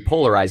been very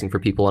polarizing for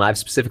people, and I've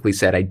specifically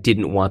said I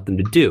didn't want them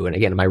to do. And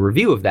again, my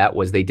review of that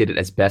was they did it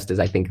as best as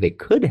I think they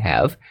could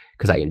have,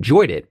 because I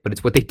enjoyed it, but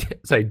it's what they did,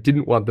 so I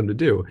didn't want them to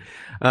do.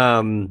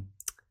 So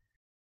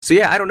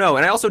yeah, I don't know.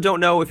 And I also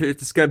don't know if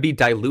it's going to be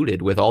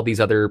diluted with all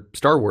these other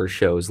Star Wars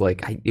shows.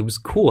 Like, it was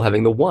cool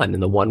having the one,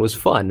 and the one was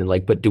fun. And,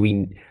 like, but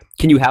can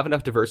you have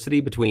enough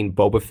diversity between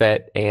Boba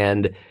Fett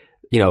and,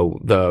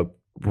 the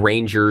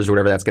Rangers or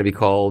whatever that's going to be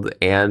called,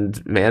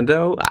 and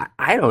Mando?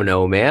 I don't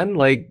know, man.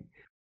 Like,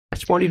 I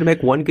just wanted you to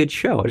make one good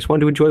show. I just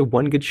wanted to enjoy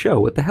one good show.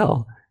 What the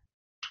hell?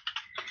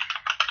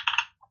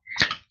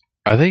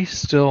 Are they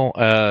still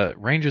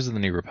Rangers of the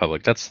New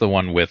Republic? That's the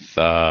one with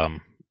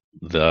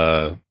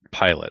the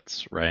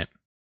pilots, right?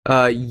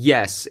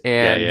 Yes,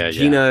 and Yeah.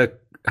 Gina,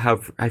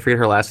 I forget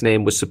her last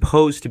name, was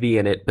supposed to be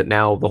in it, but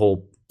now the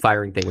whole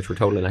firing thing, which we're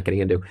totally not getting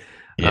into.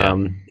 Yeah.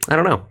 I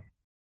don't know.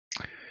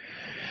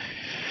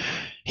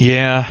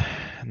 Yeah,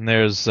 and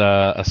there's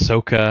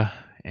Ahsoka,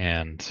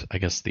 and I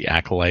guess the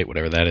Acolyte,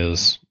 whatever that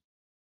is.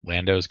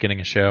 Lando's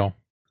getting a show.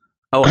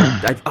 Oh,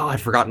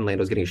 I'd forgotten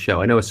Lando's getting a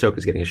show. I know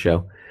Ahsoka's getting a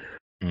show.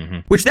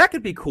 Mm-hmm. Which, that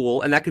could be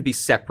cool, and that could be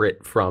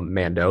separate from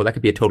Mando. That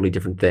could be a totally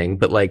different thing.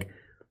 But, like,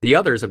 the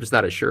others, I'm just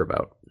not as sure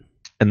about.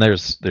 And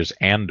there's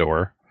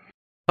Andor.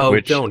 Oh,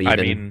 which, don't even.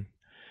 I mean,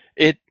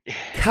 it.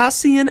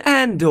 Cassian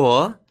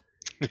Andor.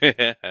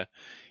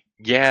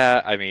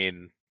 Yeah, I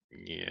mean,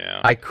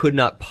 yeah. I could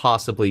not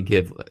possibly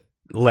give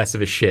less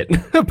of a shit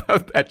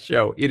about that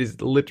show. It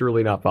is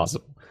literally not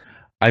possible.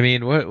 I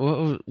mean,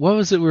 what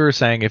was it we were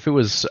saying? If it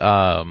was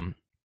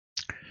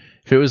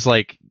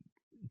like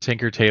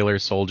Tinker Tailor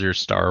Soldier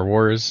Star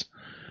Wars,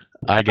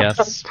 I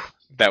guess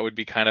that would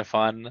be kind of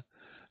fun,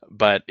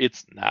 but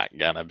it's not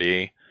gonna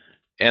be.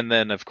 And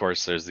then, of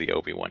course, there's the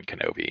Obi-Wan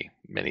Kenobi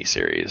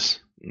miniseries.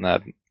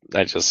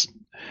 I just,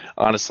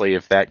 honestly,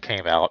 if that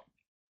came out,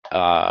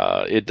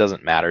 it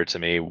doesn't matter to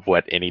me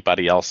what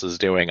anybody else is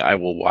doing. I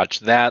will watch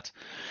that.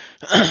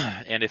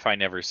 And if I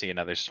never see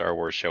another Star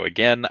Wars show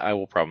again, I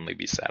will probably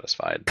be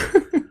satisfied.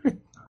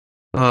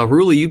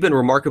 Ruly, you've been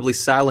remarkably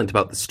silent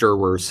about the Star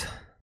Wars.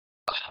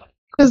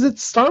 Because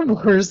it's Star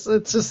Wars.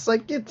 It's just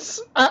like,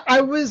 I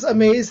was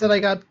amazed that I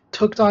got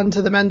hooked on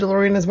to The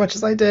Mandalorian as much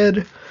as I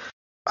did.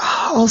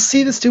 I'll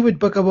see the stupid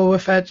Book of Boba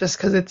Fett just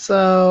because it's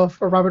a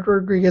Robert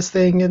Rodriguez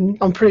thing, and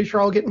I'm pretty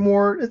sure I'll get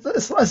more.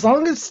 As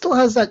long as it still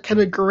has that kind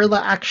of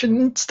guerrilla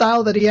action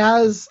style that he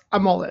has,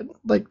 I'm all in.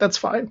 Like, that's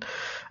fine.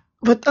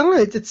 But I don't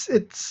know,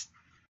 it's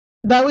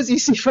that was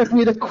easy for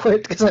me to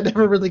quit because I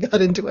never really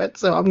got into it,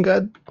 so I'm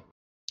good.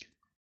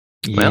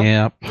 Well,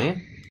 Yep. yeah.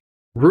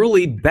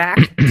 Ruly,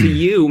 back to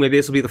you. Maybe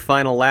this will be the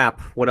final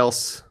lap. What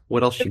else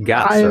you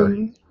got,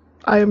 sir?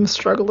 I am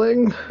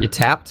struggling. You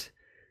tapped?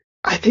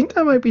 I think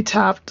I might be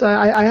tapped.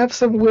 I have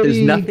some witty...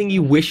 There's nothing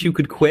you wish you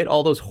could quit?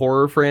 All those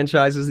horror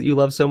franchises that you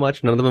love so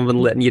much, none of them have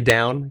been letting you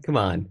down? Come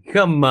on.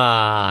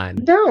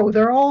 No,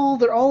 they're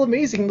all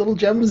amazing little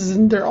gems,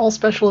 and they're all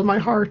special in my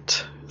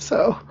heart.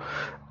 So,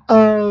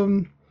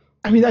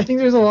 I mean, I think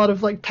there's a lot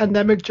of like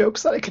pandemic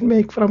jokes that I can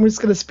make, but I'm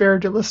just gonna spare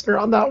your listener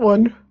on that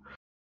one.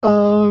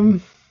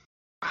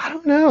 I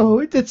don't know.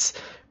 We've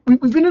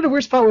been in a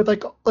weird spot with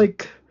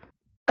like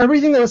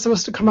everything that was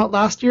supposed to come out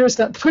last year is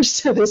got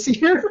pushed to this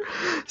year.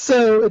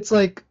 So it's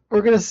like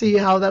we're gonna see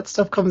how that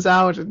stuff comes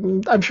out,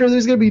 and I'm sure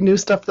there's gonna be new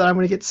stuff that I'm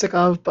gonna get sick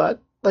of.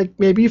 But like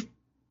maybe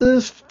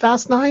the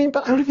Fast 9,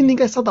 but I don't even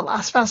think I saw the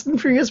last Fast and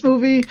Furious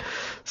movie,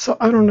 so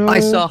I don't know. I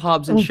saw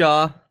Hobbs and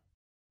Shaw.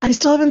 I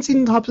still haven't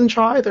seen Hobbs and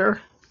Shaw either.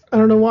 I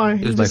don't know why.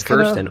 It was my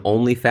first and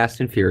only Fast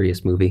and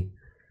Furious movie.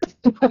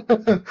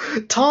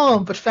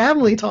 Tom, but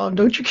family, Tom.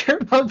 Don't you care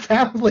about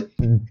family?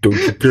 Don't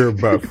you care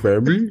about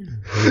family?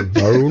 I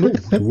don't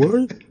know.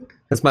 What?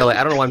 That's my.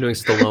 I don't know why I'm doing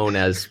Stallone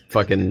as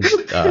fucking.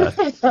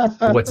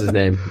 What's his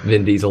name?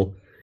 Vin Diesel.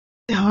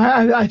 No,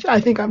 I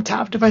think I'm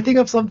tapped. If I think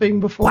of something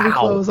before we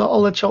close,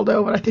 I'll let y'all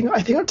know. But I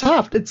think I'm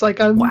tapped. It's like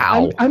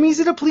I'm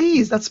easy to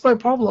please. That's my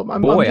problem.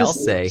 I'll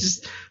say.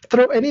 Just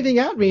throw anything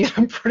at me.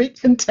 I'm pretty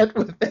content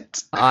with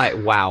it.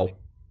 Wow.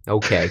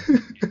 Okay.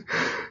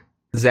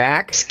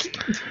 Zach?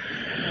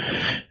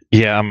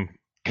 Yeah, I'm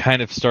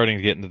kind of starting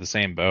to get into the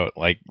same boat.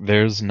 Like,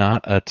 there's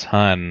not a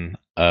ton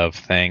of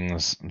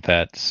things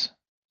that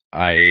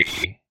I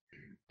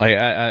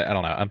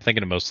don't know. I'm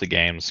thinking of mostly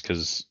games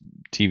because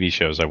TV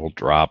shows I will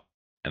drop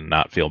and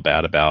not feel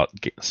bad about.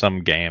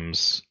 Some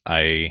games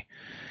I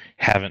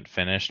haven't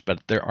finished,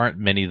 but there aren't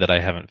many that I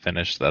haven't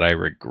finished that I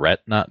regret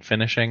not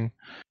finishing.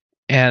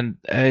 And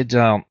I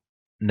don't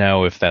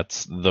know if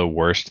that's the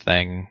worst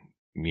thing,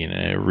 you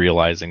know,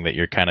 realizing that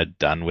you're kind of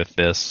done with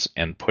this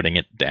and putting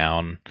it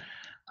down.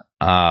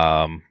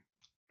 Trying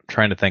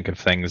to think of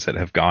things that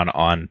have gone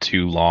on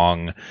too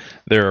long.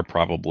 There are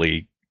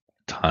probably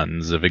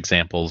tons of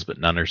examples, but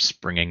none are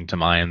springing to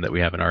mind that we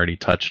haven't already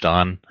touched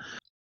on.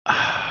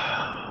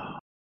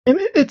 And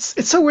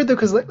it's so weird though,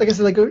 because like I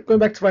said, like going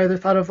back to my other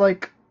thought of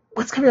like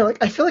what's coming out.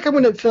 Like I feel like I'm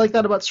gonna feel like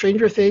that about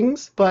Stranger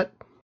Things, but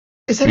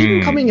is that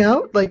even coming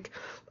out? Like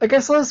I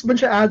saw this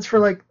bunch of ads for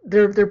like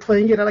they're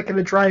playing it at like in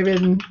a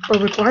drive-in. Or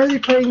like why are they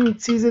playing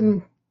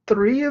season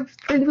 3 of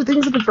Stranger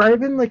Things at a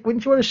drive-in? Like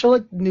wouldn't you want to show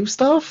like new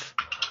stuff?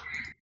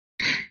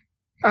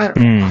 I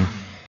don't know.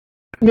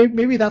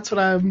 Maybe that's what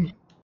I'm.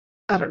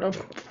 I don't know.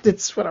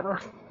 It's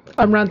whatever.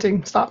 I'm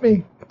ranting. Stop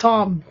me,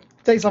 Tom.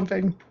 Say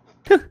something.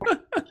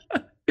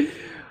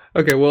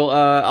 Okay, well,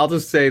 I'll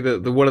just say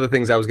that one of the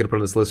things I was going to put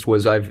on this list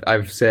was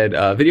I've said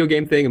a video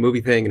game thing, a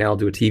movie thing, and I'll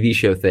do a TV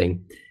show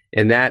thing,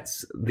 and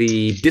that's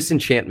the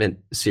Disenchantment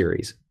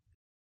series.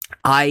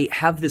 I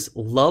have this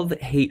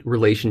love-hate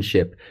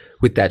relationship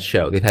with that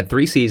show. They've had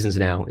 3 seasons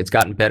now. It's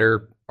gotten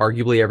better,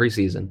 arguably every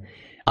season.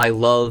 I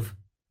love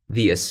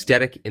the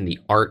aesthetic and the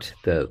art,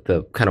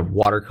 the kind of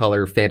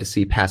watercolor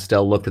fantasy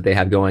pastel look that they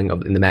have going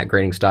in the Matt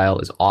Groening style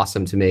is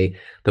awesome to me.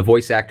 The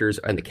voice actors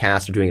and the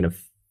cast are doing a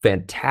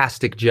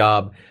fantastic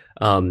job.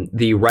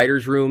 The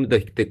writer's room,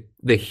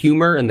 the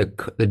humor and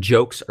the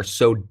jokes are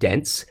so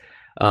dense.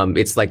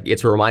 It's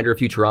a reminder of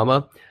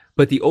Futurama,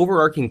 but the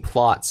overarching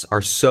plots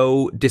are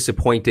so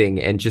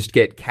disappointing and just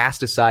get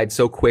cast aside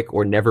so quick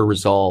or never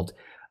resolved.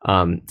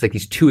 It's like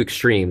these 2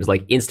 extremes,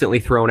 like instantly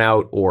thrown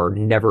out or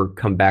never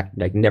come back,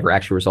 like never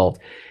actually resolved,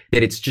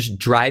 that it's just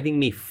driving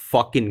me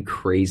fucking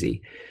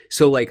crazy.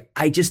 So like,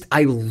 I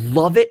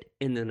love it.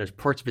 And then there's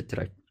parts of it that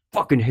I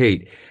fucking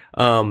hate.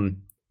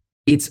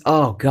 It's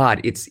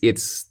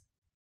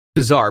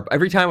bizarre.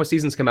 Every time a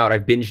season's come out,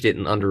 I've binged it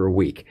in under a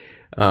week.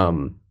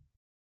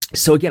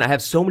 So again, I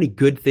have so many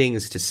good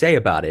things to say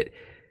about it,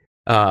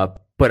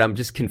 but I'm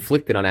just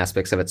conflicted on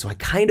aspects of it. So I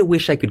kind of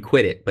wish I could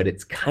quit it, but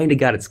it's kind of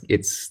got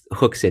its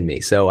hooks in me.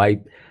 So I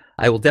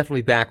will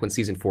definitely back when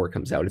season 4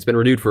 comes out. It's been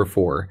renewed for a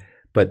 4,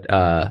 but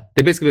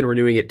they've basically been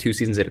renewing it 2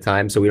 seasons at a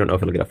time, so we don't know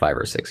if it'll get a 5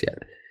 or a 6 yet.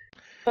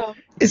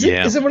 Is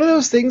it one of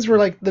those things where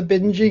like the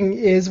binging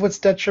is what's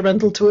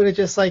detrimental to it? It's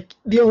just like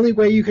the only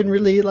way you can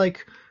really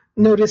like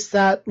notice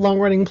that long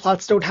running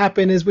plots don't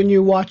happen is when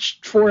you watch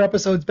 4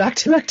 episodes back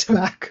to back to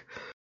back.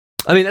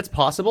 I mean, that's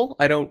possible.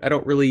 I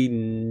don't really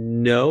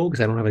know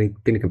because I don't have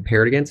anything to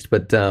compare it against.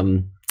 But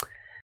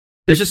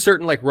there's just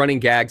certain like running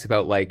gags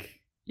about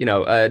like, you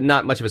know,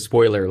 not much of a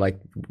spoiler. Like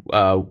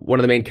one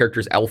of the main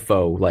characters,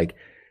 Elfo, like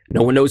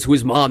no one knows who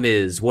his mom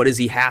is. What is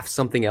he, half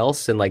something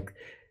else? And like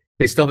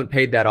they still haven't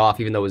paid that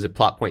off, even though it was a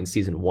plot point in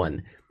season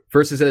 1.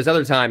 Versus there's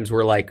other times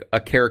where like a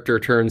character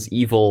turns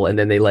evil and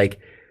then they like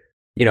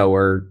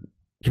or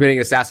committing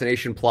an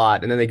assassination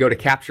plot, and then they go to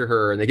capture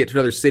her, and they get to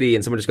another city,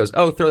 and someone just goes,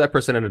 "Oh, throw that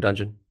person in a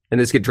dungeon," and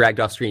they just get dragged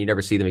off screen. You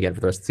never see them again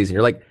for the rest of the season.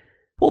 You're like,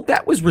 well,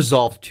 that was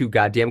resolved too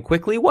goddamn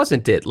quickly,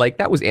 wasn't it? Like,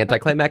 that was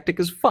anticlimactic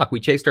as fuck.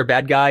 We chased our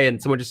bad guy,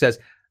 and someone just says,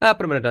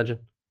 put him in a dungeon.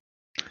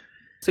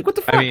 It's like, what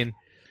the fuck?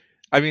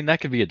 I mean, that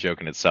could be a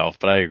joke in itself,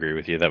 but I agree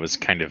with you. That was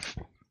kind of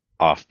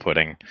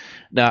off-putting.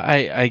 Now,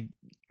 I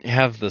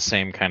have the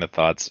same kind of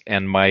thoughts,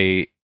 and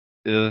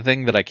the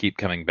thing that I keep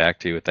coming back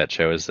to with that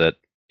show is that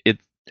it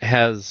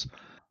has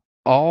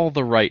all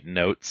the right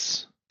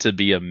notes to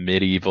be a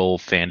medieval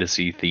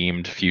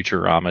fantasy-themed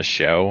Futurama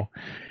show,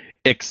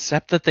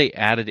 except that they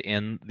added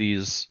in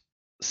these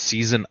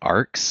season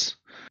arcs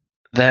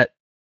that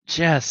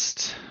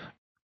just,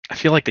 I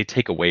feel like they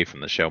take away from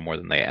the show more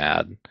than they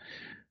add.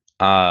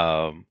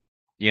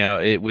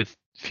 With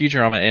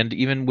Futurama and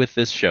even with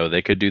this show,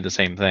 they could do the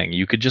same thing.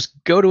 You could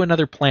just go to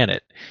another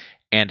planet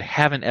and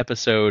have an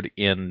episode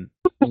in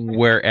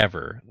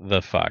wherever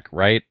the fuck,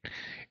 right?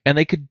 And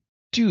they could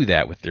do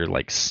that with their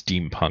like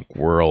steampunk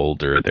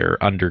world or their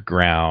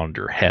underground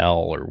or hell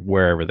or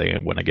wherever they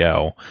want to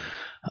go.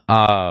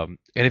 And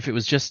if it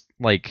was just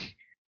like,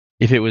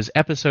 if it was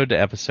episode to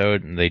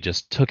episode and they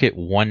just took it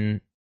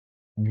one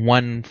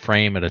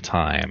frame at a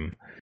time,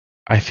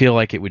 I feel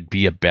like it would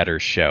be a better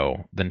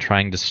show than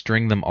trying to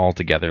string them all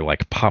together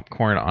like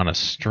popcorn on a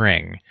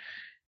string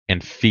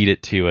and feed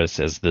it to us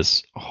as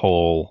this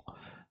whole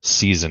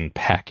season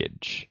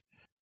package.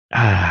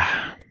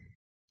 Yeah,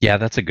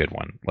 that's a good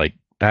one. Like,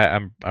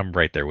 I'm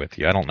right there with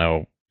you. I don't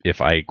know if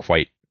I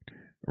quite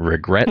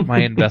regret my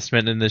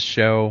investment in this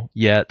show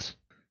yet.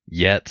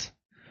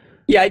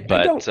 Yeah, I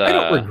don't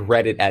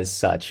regret it as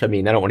such. I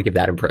mean, I don't want to give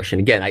that impression.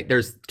 Again,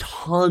 there's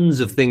tons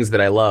of things that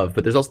I love,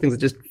 but there's also things that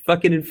just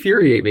fucking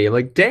infuriate me. I'm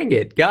like, dang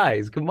it,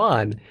 guys, come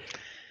on.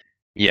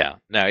 Yeah,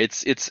 no,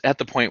 it's at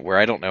the point where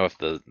I don't know if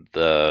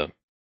the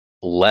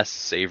less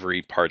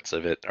savory parts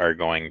of it are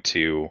going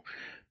to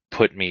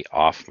put me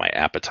off my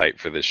appetite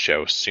for this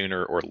show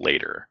sooner or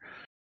later.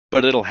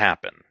 But it'll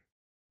happen.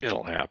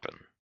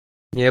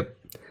 Yep.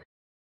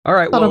 All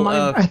right,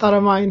 I thought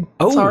of mine.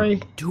 Oh,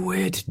 sorry. Do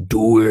it.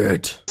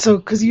 So,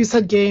 because you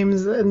said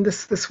games, and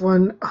this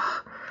one,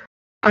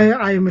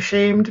 I am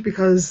ashamed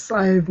because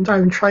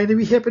I'm trying to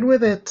be hip and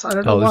with it. I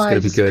don't know why I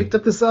just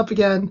picked this up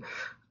again.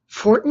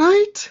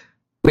 Fortnite?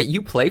 Wait,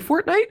 you play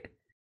Fortnite?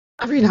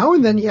 Every now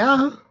and then,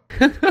 yeah.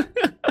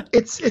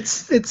 It's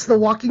the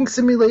walking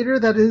simulator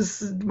that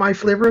is my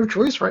flavor of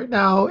choice right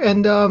now,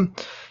 and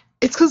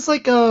it's because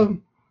like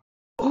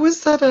what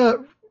was that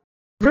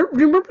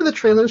remember the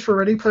trailers for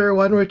Ready Player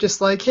One where it's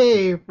just like,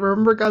 hey,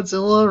 remember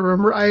Godzilla,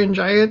 remember Iron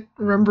Giant,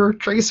 remember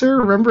Tracer,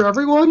 remember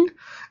everyone?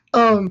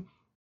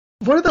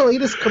 One of the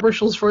latest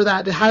commercials for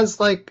that, it has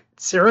like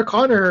Sarah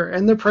Connor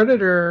and the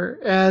Predator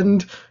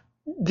and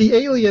the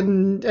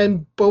Alien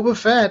and Boba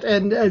Fett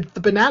and the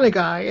Banana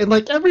Guy and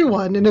like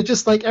everyone, and it's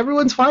just like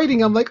everyone's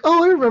fighting. I'm like,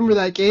 oh, I remember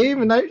that game,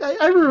 and I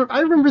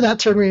remember that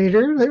Terminator.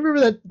 I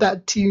remember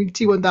that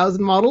T-1000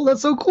 model.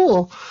 That's so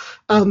cool.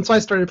 So I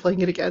started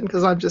playing it again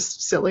because I'm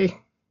just silly.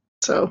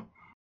 So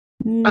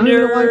Nerd. I don't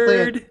even know why I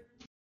play it.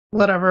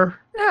 Whatever.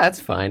 Yeah, that's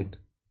fine.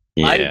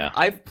 Yeah.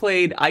 I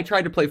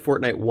tried to play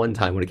Fortnite one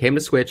time. When it came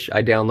to Switch,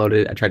 I downloaded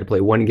it. I tried to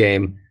play one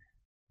game.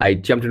 I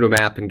jumped into a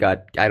map and I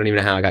don't even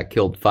know how I got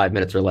killed 5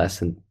 minutes or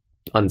less and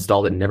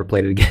uninstalled it and never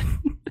played it again.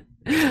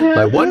 Yeah,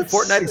 my one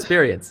Fortnite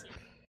experience.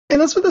 And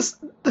that's what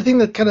the thing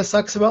that kind of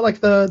sucks about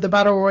like the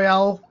Battle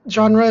Royale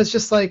genre is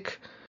just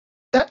like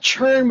that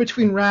churn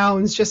between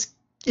rounds just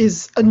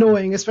is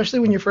annoying, especially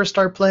when you first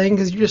start playing,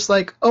 because you're just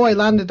like, oh, I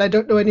landed, I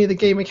don't know any of the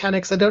game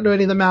mechanics, I don't know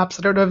any of the maps,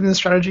 I don't know any of the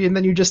strategy, and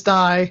then you just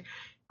die,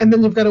 and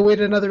then you've got to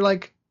wait another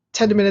like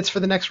 10 minutes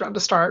for the next round to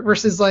start,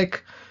 versus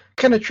like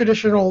kind of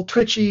traditional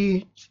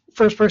twitchy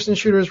first-person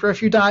shooters where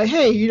if you die,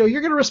 hey,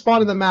 you're going to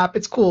respawn in the map,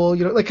 it's cool,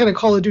 like kind of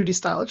Call of Duty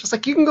style. It's just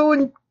like you can go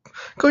and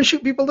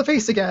shoot people in the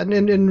face again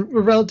in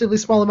a relatively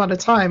small amount of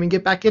time and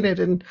get back in it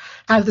and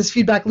have this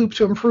feedback loop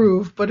to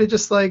improve, but it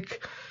just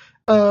like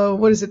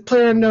what is it,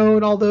 Player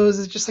Unknown, all those,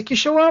 it's just like you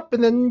show up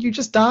and then you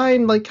just die,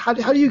 and like how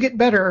do you get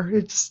better?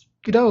 It's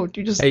you don't.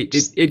 You just hey,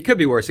 it could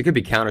be worse. It could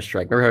be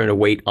Counter-Strike. Remember having to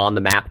wait on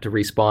the map to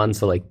respawn,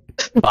 so like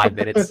 5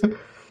 minutes.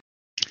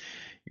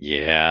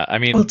 Yeah, I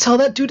mean, well, tell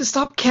that dude to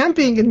stop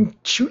camping and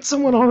shoot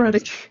someone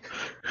already.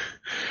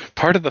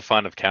 Part of the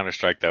fun of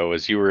Counter-Strike, though,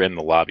 is you were in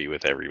the lobby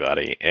with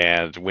everybody,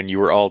 and when you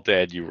were all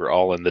dead, you were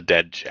all in the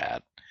dead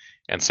chat.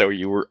 And so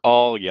you were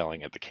all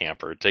yelling at the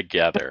camper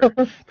together.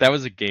 That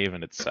was a game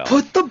in itself.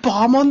 Put the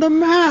bomb on the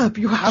map!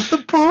 You have the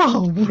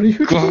bomb! What are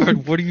you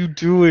doing? What are you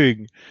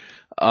doing?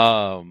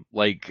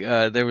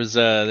 There was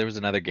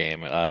another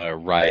game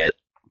Riot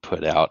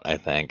put out, I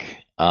think.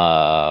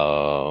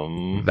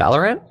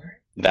 Valorant?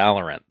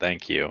 Valorant,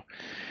 thank you.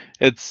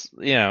 It's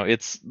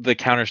the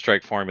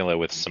Counter-Strike formula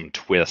with some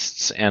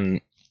twists,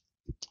 and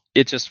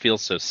it just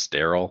feels so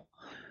sterile.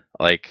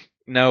 Like,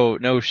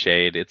 no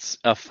shade, it's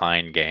a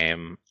fine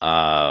game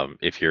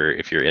if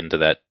you're into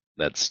that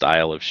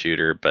style of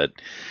shooter, but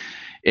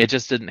it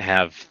just didn't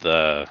have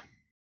the,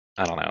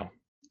 I don't know,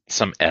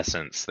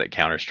 essence that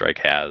Counter-Strike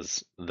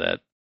has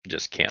that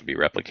just can't be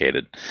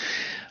replicated.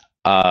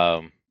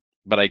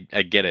 But I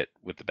get it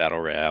with the Battle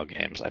Royale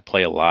games. I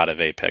play a lot of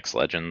Apex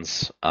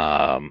Legends,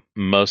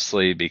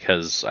 mostly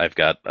because I've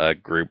got a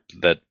group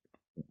that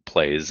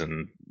plays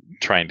and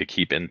trying to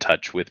keep in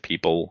touch with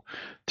people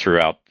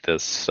throughout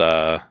this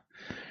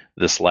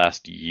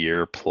last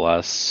year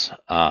plus.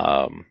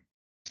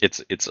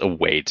 It's a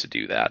way to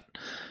do that.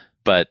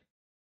 But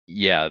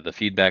yeah, the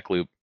feedback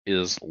loop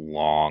is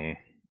long.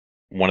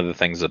 One of the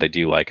things that I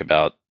do like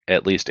about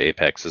at least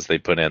Apex is they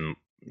put in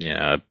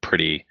a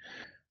pretty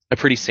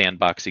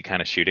sandboxy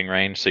kind of shooting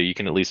range, so you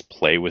can at least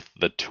play with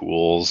the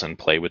tools and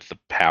play with the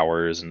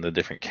powers and the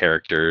different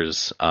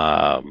characters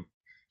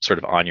sort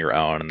of on your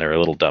own. And there are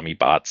little dummy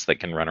bots that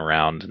can run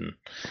around, and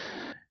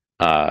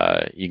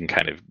you can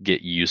kind of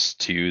get used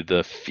to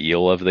the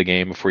feel of the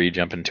game before you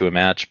jump into a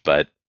match.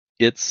 But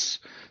it's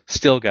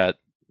still got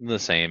the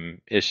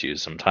same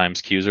issues.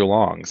 Sometimes queues are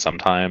long,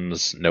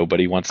 sometimes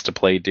nobody wants to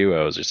play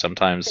duos, or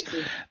sometimes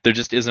there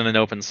just isn't an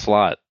open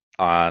slot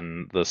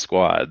on the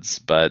squads.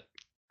 But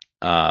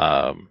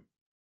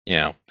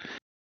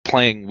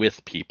playing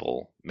with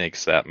people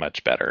makes that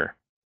much better.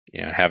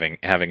 Having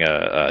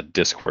a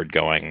Discord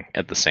going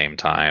at the same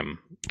time,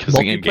 because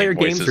multiplayer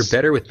games are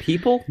better with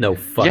people. No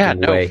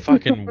fucking way.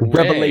 Fucking way,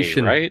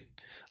 Revelation, right?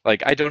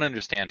 Like, I don't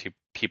understand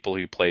people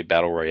who play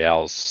battle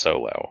royales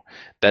solo.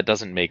 That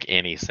doesn't make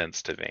any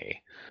sense to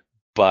me.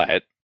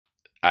 But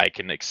I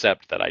can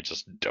accept that I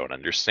just don't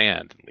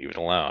understand and leave it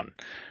alone.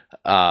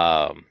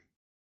 No,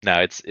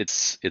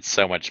 it's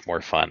so much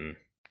more fun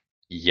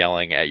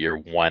yelling at your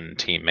one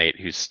teammate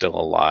who's still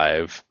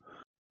alive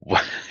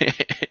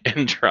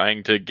and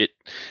trying to get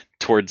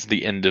towards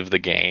the end of the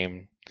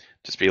game.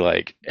 Just be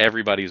like,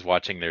 everybody's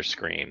watching their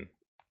screen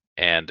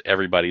and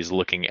everybody's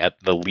looking at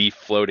the leaf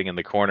floating in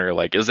the corner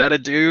like, is that a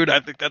dude? I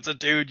think that's a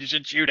dude. You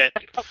should shoot it.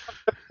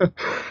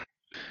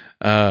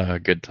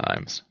 Good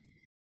times.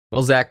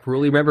 Well, Zach,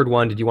 Ruly remembered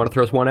one. Did you want to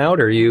throw us one out,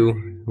 or are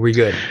we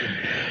good?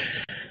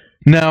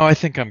 No, I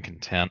think I'm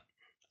content.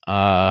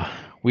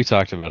 We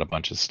talked about a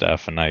bunch of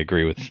stuff, and I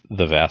agree with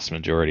the vast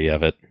majority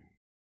of it.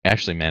 I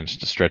actually managed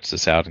to stretch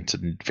this out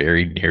into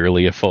very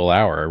nearly a full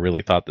hour. I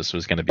really thought this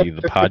was going to be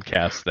the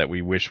podcast that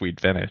we wish we'd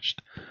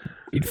finished.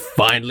 We'd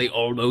finally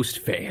almost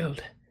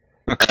failed.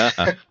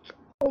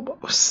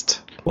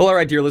 Almost. Well, all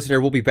right, dear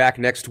listener, we'll be back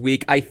next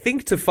week, I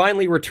think, to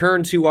finally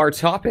return to our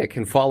topic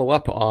and follow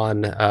up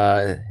on,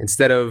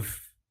 instead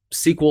of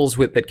sequels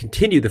that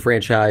continue the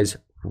franchise,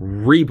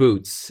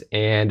 reboots.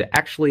 And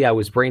actually, I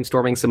was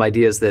brainstorming some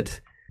ideas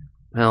that,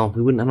 well,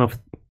 we wouldn't, I don't know if,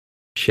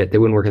 they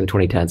wouldn't work in the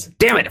 2010s.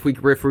 Damn it, if we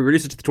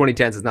reduce it to the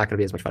 2010s, it's not going to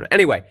be as much fun.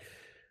 Anyway,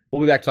 we'll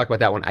be back to talk about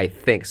that one, I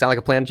think. Sound like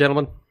a plan,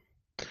 gentlemen?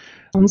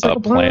 Sounds like a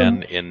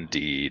plan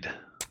indeed.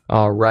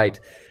 All right.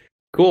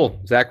 Cool.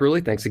 Zach,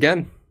 Ruly, thanks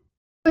again.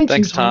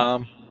 Thanks,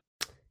 Tom.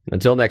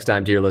 Until next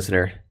time, dear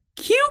listener.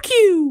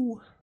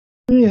 QQ!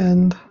 The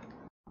end.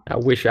 I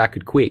wish I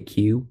could quit,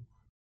 Q.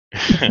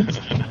 The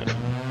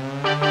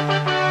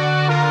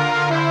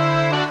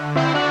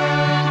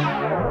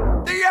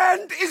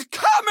end is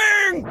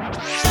coming!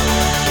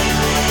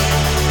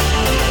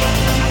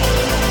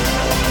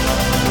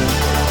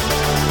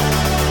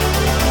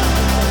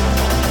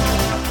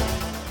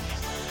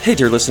 Hey,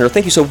 dear listener,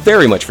 thank you so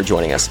very much for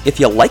joining us. If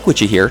you like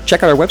what you hear,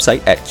 check out our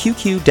website at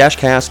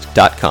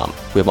qq-cast.com.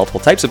 We have multiple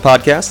types of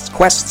podcasts,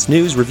 quests,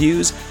 news,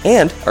 reviews,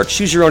 and our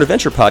Choose Your Own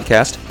Adventure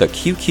podcast, The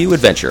QQ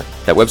Adventure.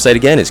 That website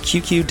again is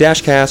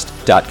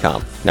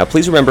qq-cast.com. Now,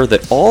 please remember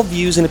that all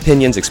views and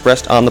opinions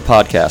expressed on the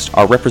podcast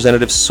are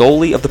representative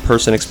solely of the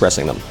person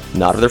expressing them,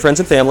 not of their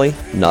friends and family,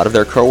 not of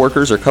their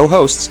coworkers or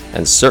co-hosts,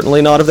 and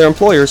certainly not of their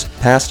employers,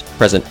 past,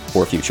 present,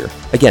 or future.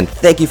 Again,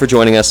 thank you for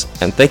joining us,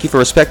 and thank you for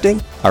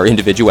respecting our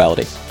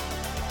individuality.